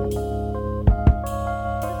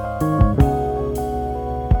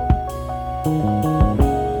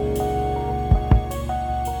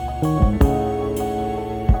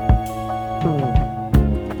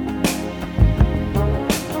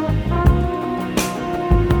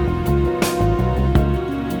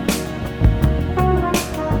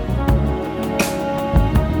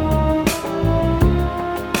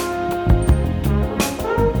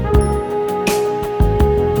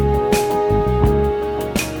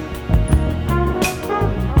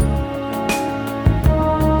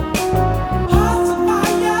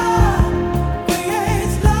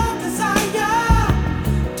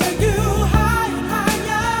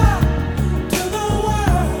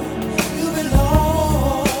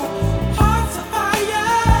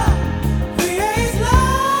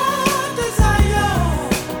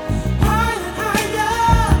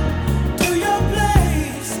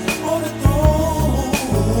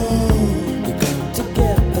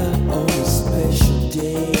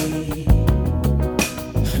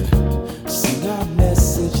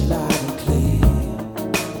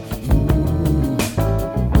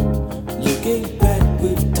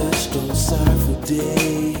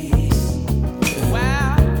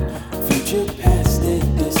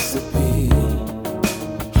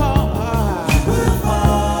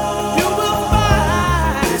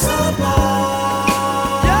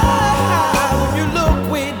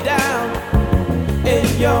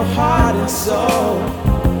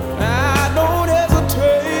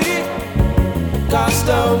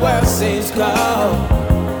 The world seems cold.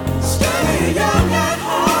 Stay young at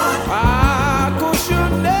heart. Cause you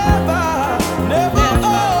never, never,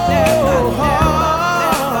 never.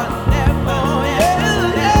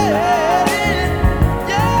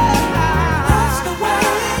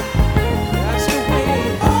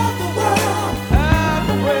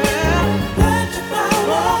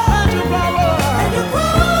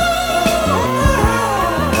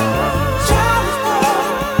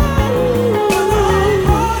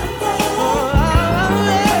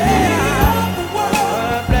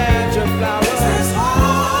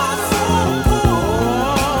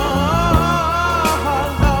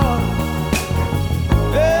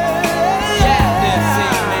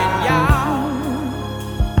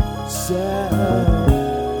 Yeah.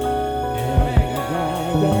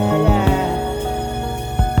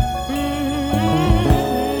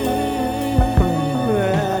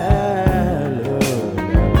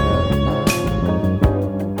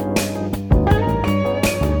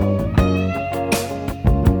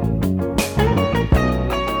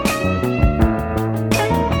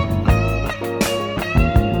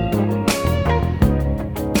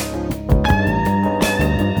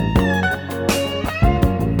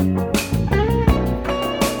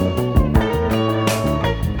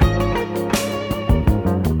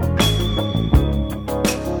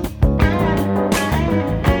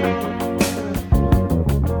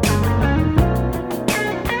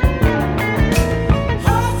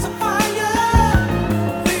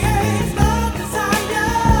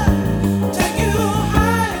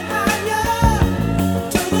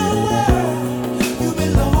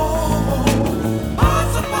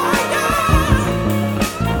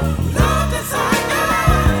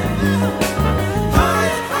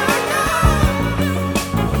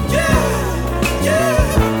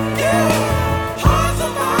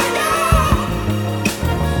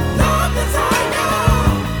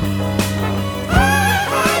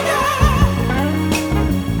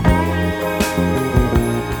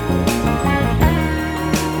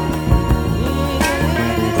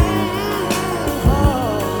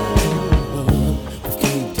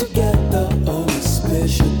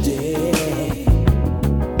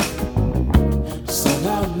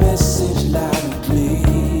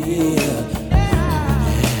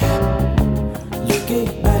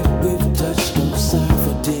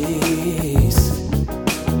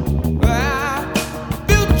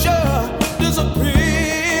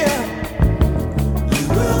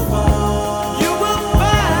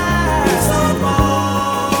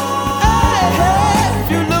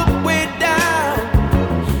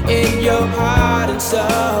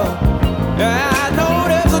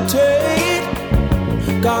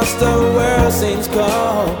 That's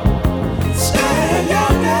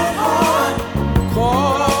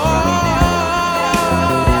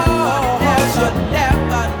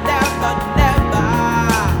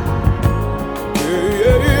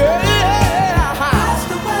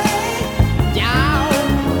the way down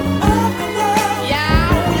of the road.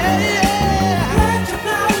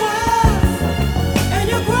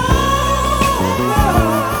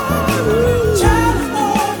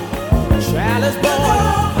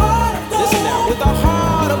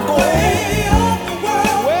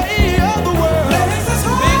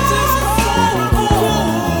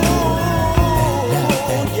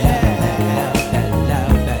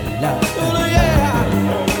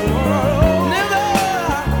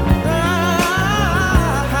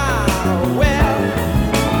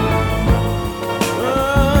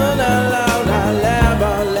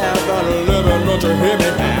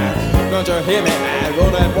 hear me now?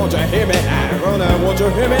 Gonna, won't you hear me now? Gonna, won't you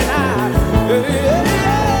hear me now?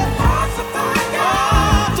 Hearts of fire,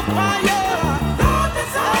 hearts of fire.